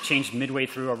be changed midway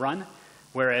through a run,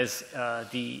 whereas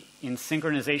in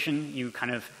synchronization, you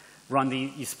kind of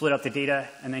you split up the data,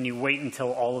 and then you wait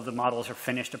until all of the models are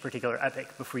finished a particular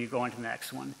epoch before you go on to the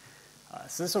next one.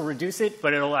 So this will reduce it,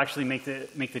 but it'll actually make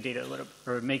the data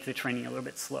make the training a little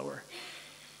bit slower.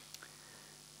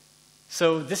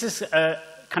 So this is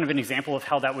kind of an example of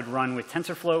how that would run with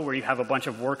TensorFlow, where you have a bunch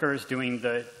of workers doing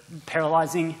the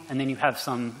parallelizing, and then you have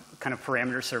some kind of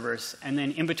parameter servers. And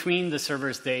then in between the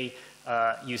servers, they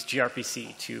use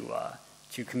gRPC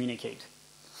to communicate.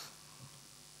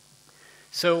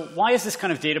 So why is this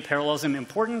kind of data parallelism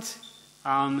important?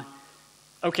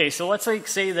 Okay, so let's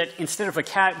say that instead of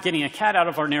getting a cat out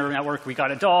of our neural network, we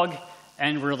got a dog,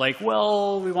 and we're like,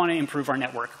 well, we want to improve our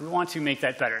network. We want to make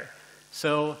that better.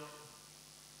 So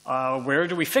what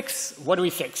do we fix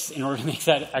in order to make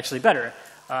that actually better?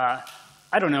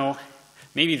 I don't know.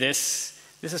 Maybe this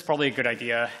is probably a good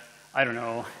idea. I don't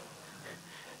know.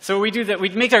 So we do that. We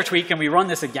make our tweak and we run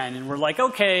this again, and we're like,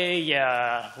 okay,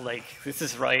 yeah, like this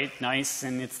is right, nice,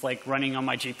 and it's like running on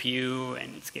my GPU,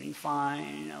 and it's getting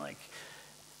fine,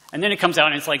 and then it comes out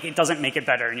and it's like it doesn't make it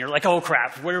better, and you're like, oh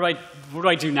crap, what do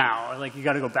I do now? Like you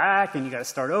got to go back and you got to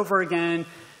start over again.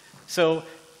 So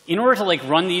in order to like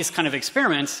run these kind of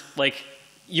experiments, like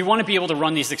you want to be able to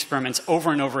run these experiments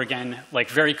over and over again, like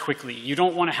very quickly. You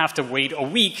don't want to have to wait a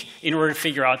week in order to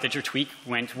figure out that your tweak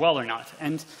went well or not.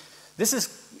 And this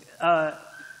is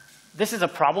a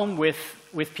problem with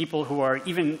people who are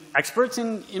even experts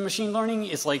in machine learning.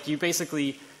 Is like you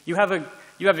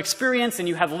have experience and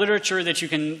you have literature that you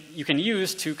can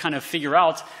use to kind of figure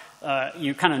out,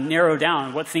 you kind of narrow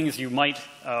down what things you might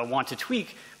want to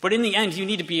tweak. But in the end, you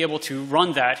need to be able to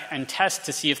run that and test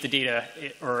to see if the data,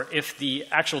 or if the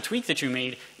actual tweak that you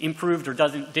made improved or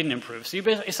didn't improve. So you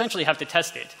essentially have to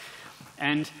test it.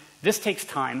 And this takes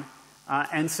time.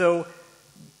 And so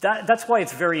that's why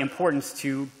it's very important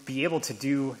to be able to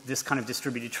do this kind of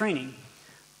distributed training.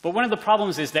 But one of the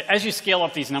problems is that as you scale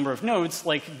up these number of nodes,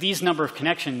 like these number of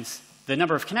connections, the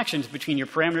number of connections between your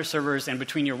parameter servers and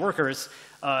between your workers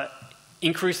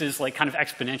increases like kind of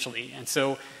exponentially. And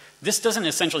so this doesn't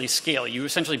essentially scale. You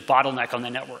essentially bottleneck on the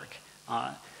network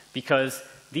because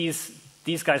these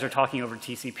guys are talking over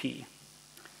TCP.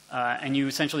 And you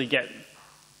essentially get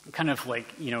kind of like,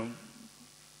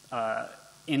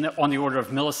 on the order of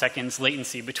milliseconds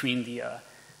latency between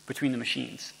the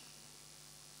machines.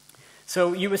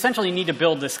 So you essentially need to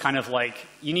build this kind of like,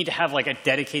 you need to have like a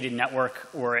dedicated network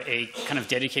or a kind of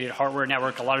dedicated hardware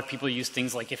network. A lot of people use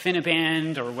things like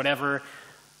InfiniBand or whatever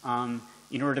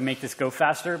in order to make this go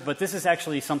faster. But this is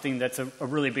actually something that's a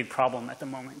really big problem at the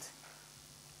moment.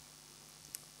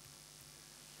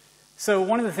 So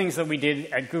one of the things that we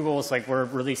did at Google is like we're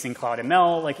releasing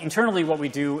CloudML. Like internally what we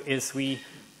do is we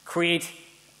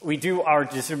do our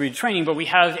distributed training, but we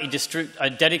have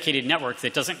a dedicated network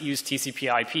that doesn't use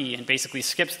TCP/IP and basically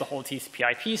skips the whole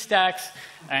TCP/IP stacks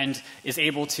and is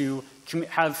able to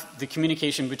have the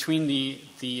communication between the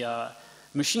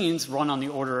machines run on the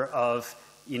order of,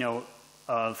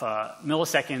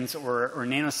 milliseconds or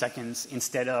nanoseconds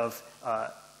instead of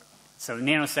so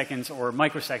nanoseconds or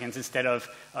microseconds instead of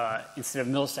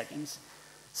milliseconds.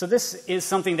 So this is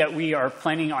something that we are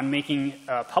planning on making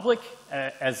public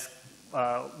as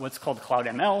what's called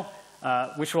CloudML,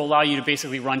 which will allow you to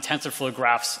basically run TensorFlow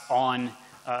graphs on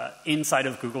inside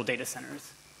of Google data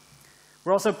centers.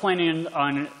 We're also planning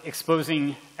on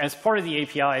exposing, as part of the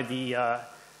API, the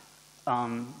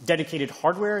dedicated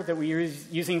hardware that we're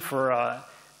using for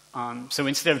so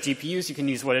instead of GPUs, you can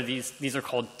use what are these are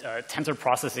called tensor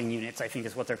processing units, I think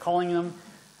is what they're calling them.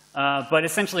 But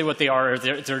essentially what they are,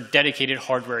 they're dedicated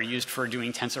hardware used for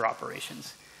doing tensor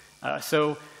operations.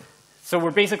 So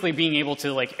we're basically being able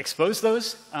to like expose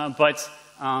those, but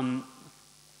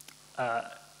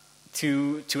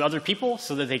to other people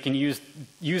so that they can use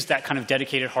that kind of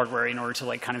dedicated hardware in order to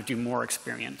like kind of do more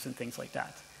experiments and things like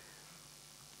that.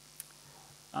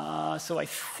 So I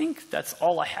think that's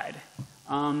all I had.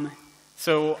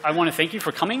 So I want to thank you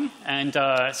for coming and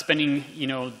spending,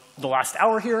 the last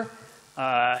hour here.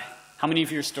 How many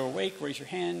of you are still awake? Raise your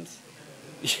hand.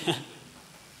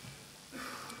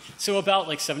 So about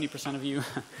like 70% of you.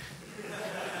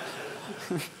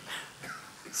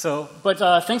 But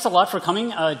thanks a lot for coming.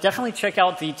 Definitely check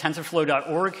out the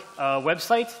TensorFlow.org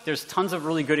website. There's tons of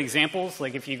really good examples.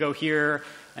 Like if you go here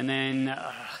and then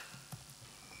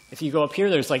if you go up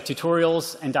here, there's like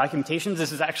tutorials and documentations.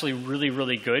 This is actually really,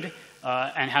 really good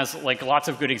and has like lots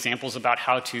of good examples about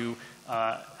how to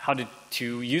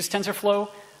use TensorFlow.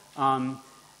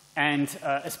 And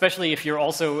especially if you're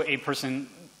also a person,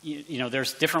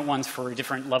 there's different ones for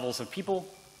different levels of people,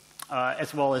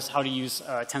 as well as how to use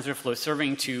TensorFlow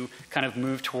serving to kind of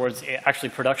move towards actually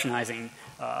productionizing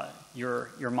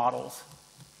your models.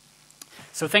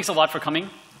 So thanks a lot for coming,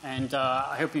 and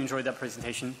I hope you enjoyed that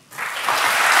presentation.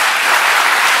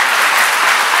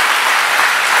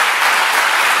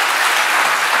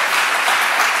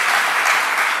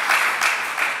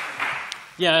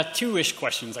 Yeah, 2-ish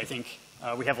questions, I think.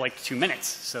 We have like 2 minutes,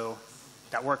 so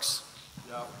that works.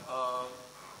 Yeah.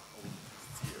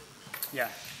 Yeah.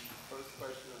 First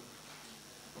question.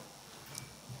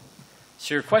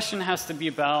 So your question has to be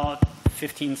about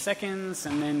 15 seconds,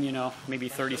 and then, maybe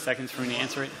 30 seconds for me to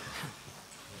answer it.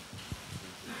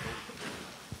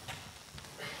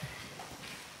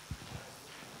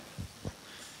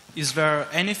 Is there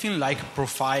anything like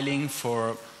profiling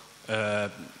for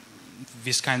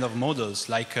this kind of models,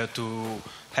 like to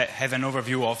have an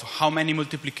overview of how many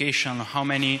multiplication, how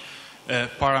many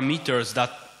parameters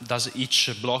that does each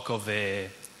block of a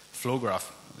flow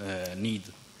graph need?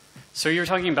 So you're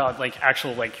talking about like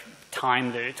actual like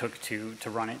time that it took to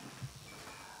run it?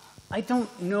 I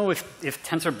don't know if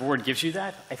TensorBoard gives you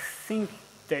that. I think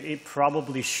that it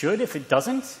probably should. If it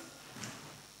doesn't,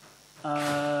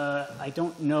 I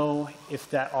don't know if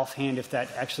that offhand, if that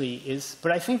actually is,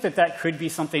 but I think that could be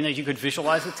something that you could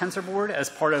visualize with TensorBoard as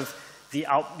part of the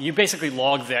you basically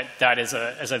log that as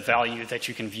a value that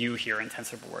you can view here in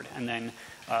TensorBoard, and then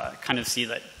kind of see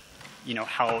that,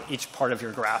 how each part of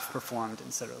your graph performed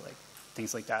instead of like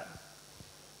things like that.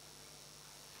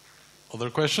 Other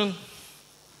question?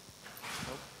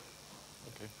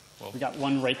 Okay. Well. We got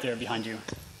one right there behind you.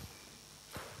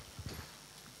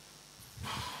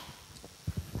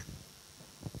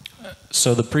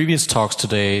 So the previous talks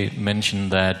today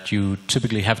mentioned that you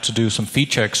typically have to do some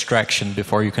feature extraction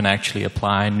before you can actually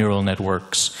apply neural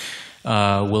networks.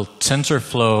 Will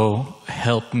TensorFlow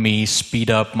help me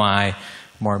speed up my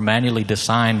more manually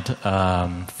designed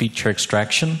feature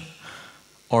extraction?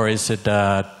 Or is it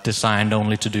designed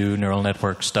only to do neural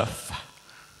network stuff?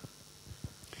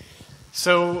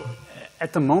 So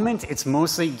at the moment, it's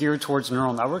mostly geared towards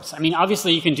neural networks. I mean,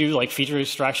 obviously, you can do like feature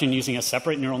extraction using a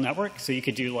separate neural network. So you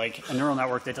could do like a neural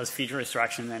network that does feature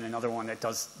extraction and another one that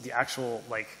does the actual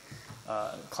like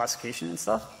classification and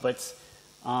stuff. But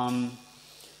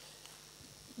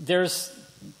there is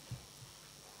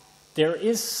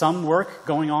some work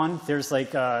going on. There's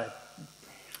like I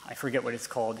forget what it's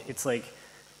called. It's like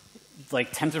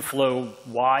like TensorFlow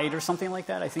wide or something like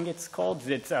that, I think it's called.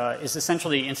 It is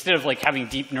essentially, instead of like having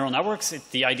deep neural networks,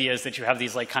 the idea is that you have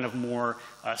these like kind of more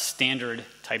standard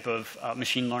type of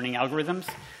machine learning algorithms.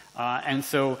 And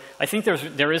so I think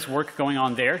there is work going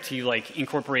on there to like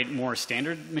incorporate more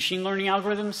standard machine learning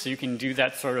algorithms, so you can do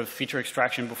that sort of feature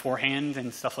extraction beforehand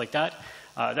and stuff like that.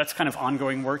 That's kind of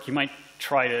ongoing work. You might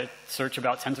try to search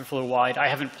about TensorFlow wide. I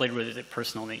haven't played with it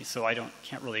personally, so I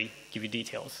can't really give you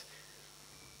details.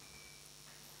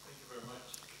 Thank you very much.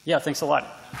 Yeah, thanks a lot.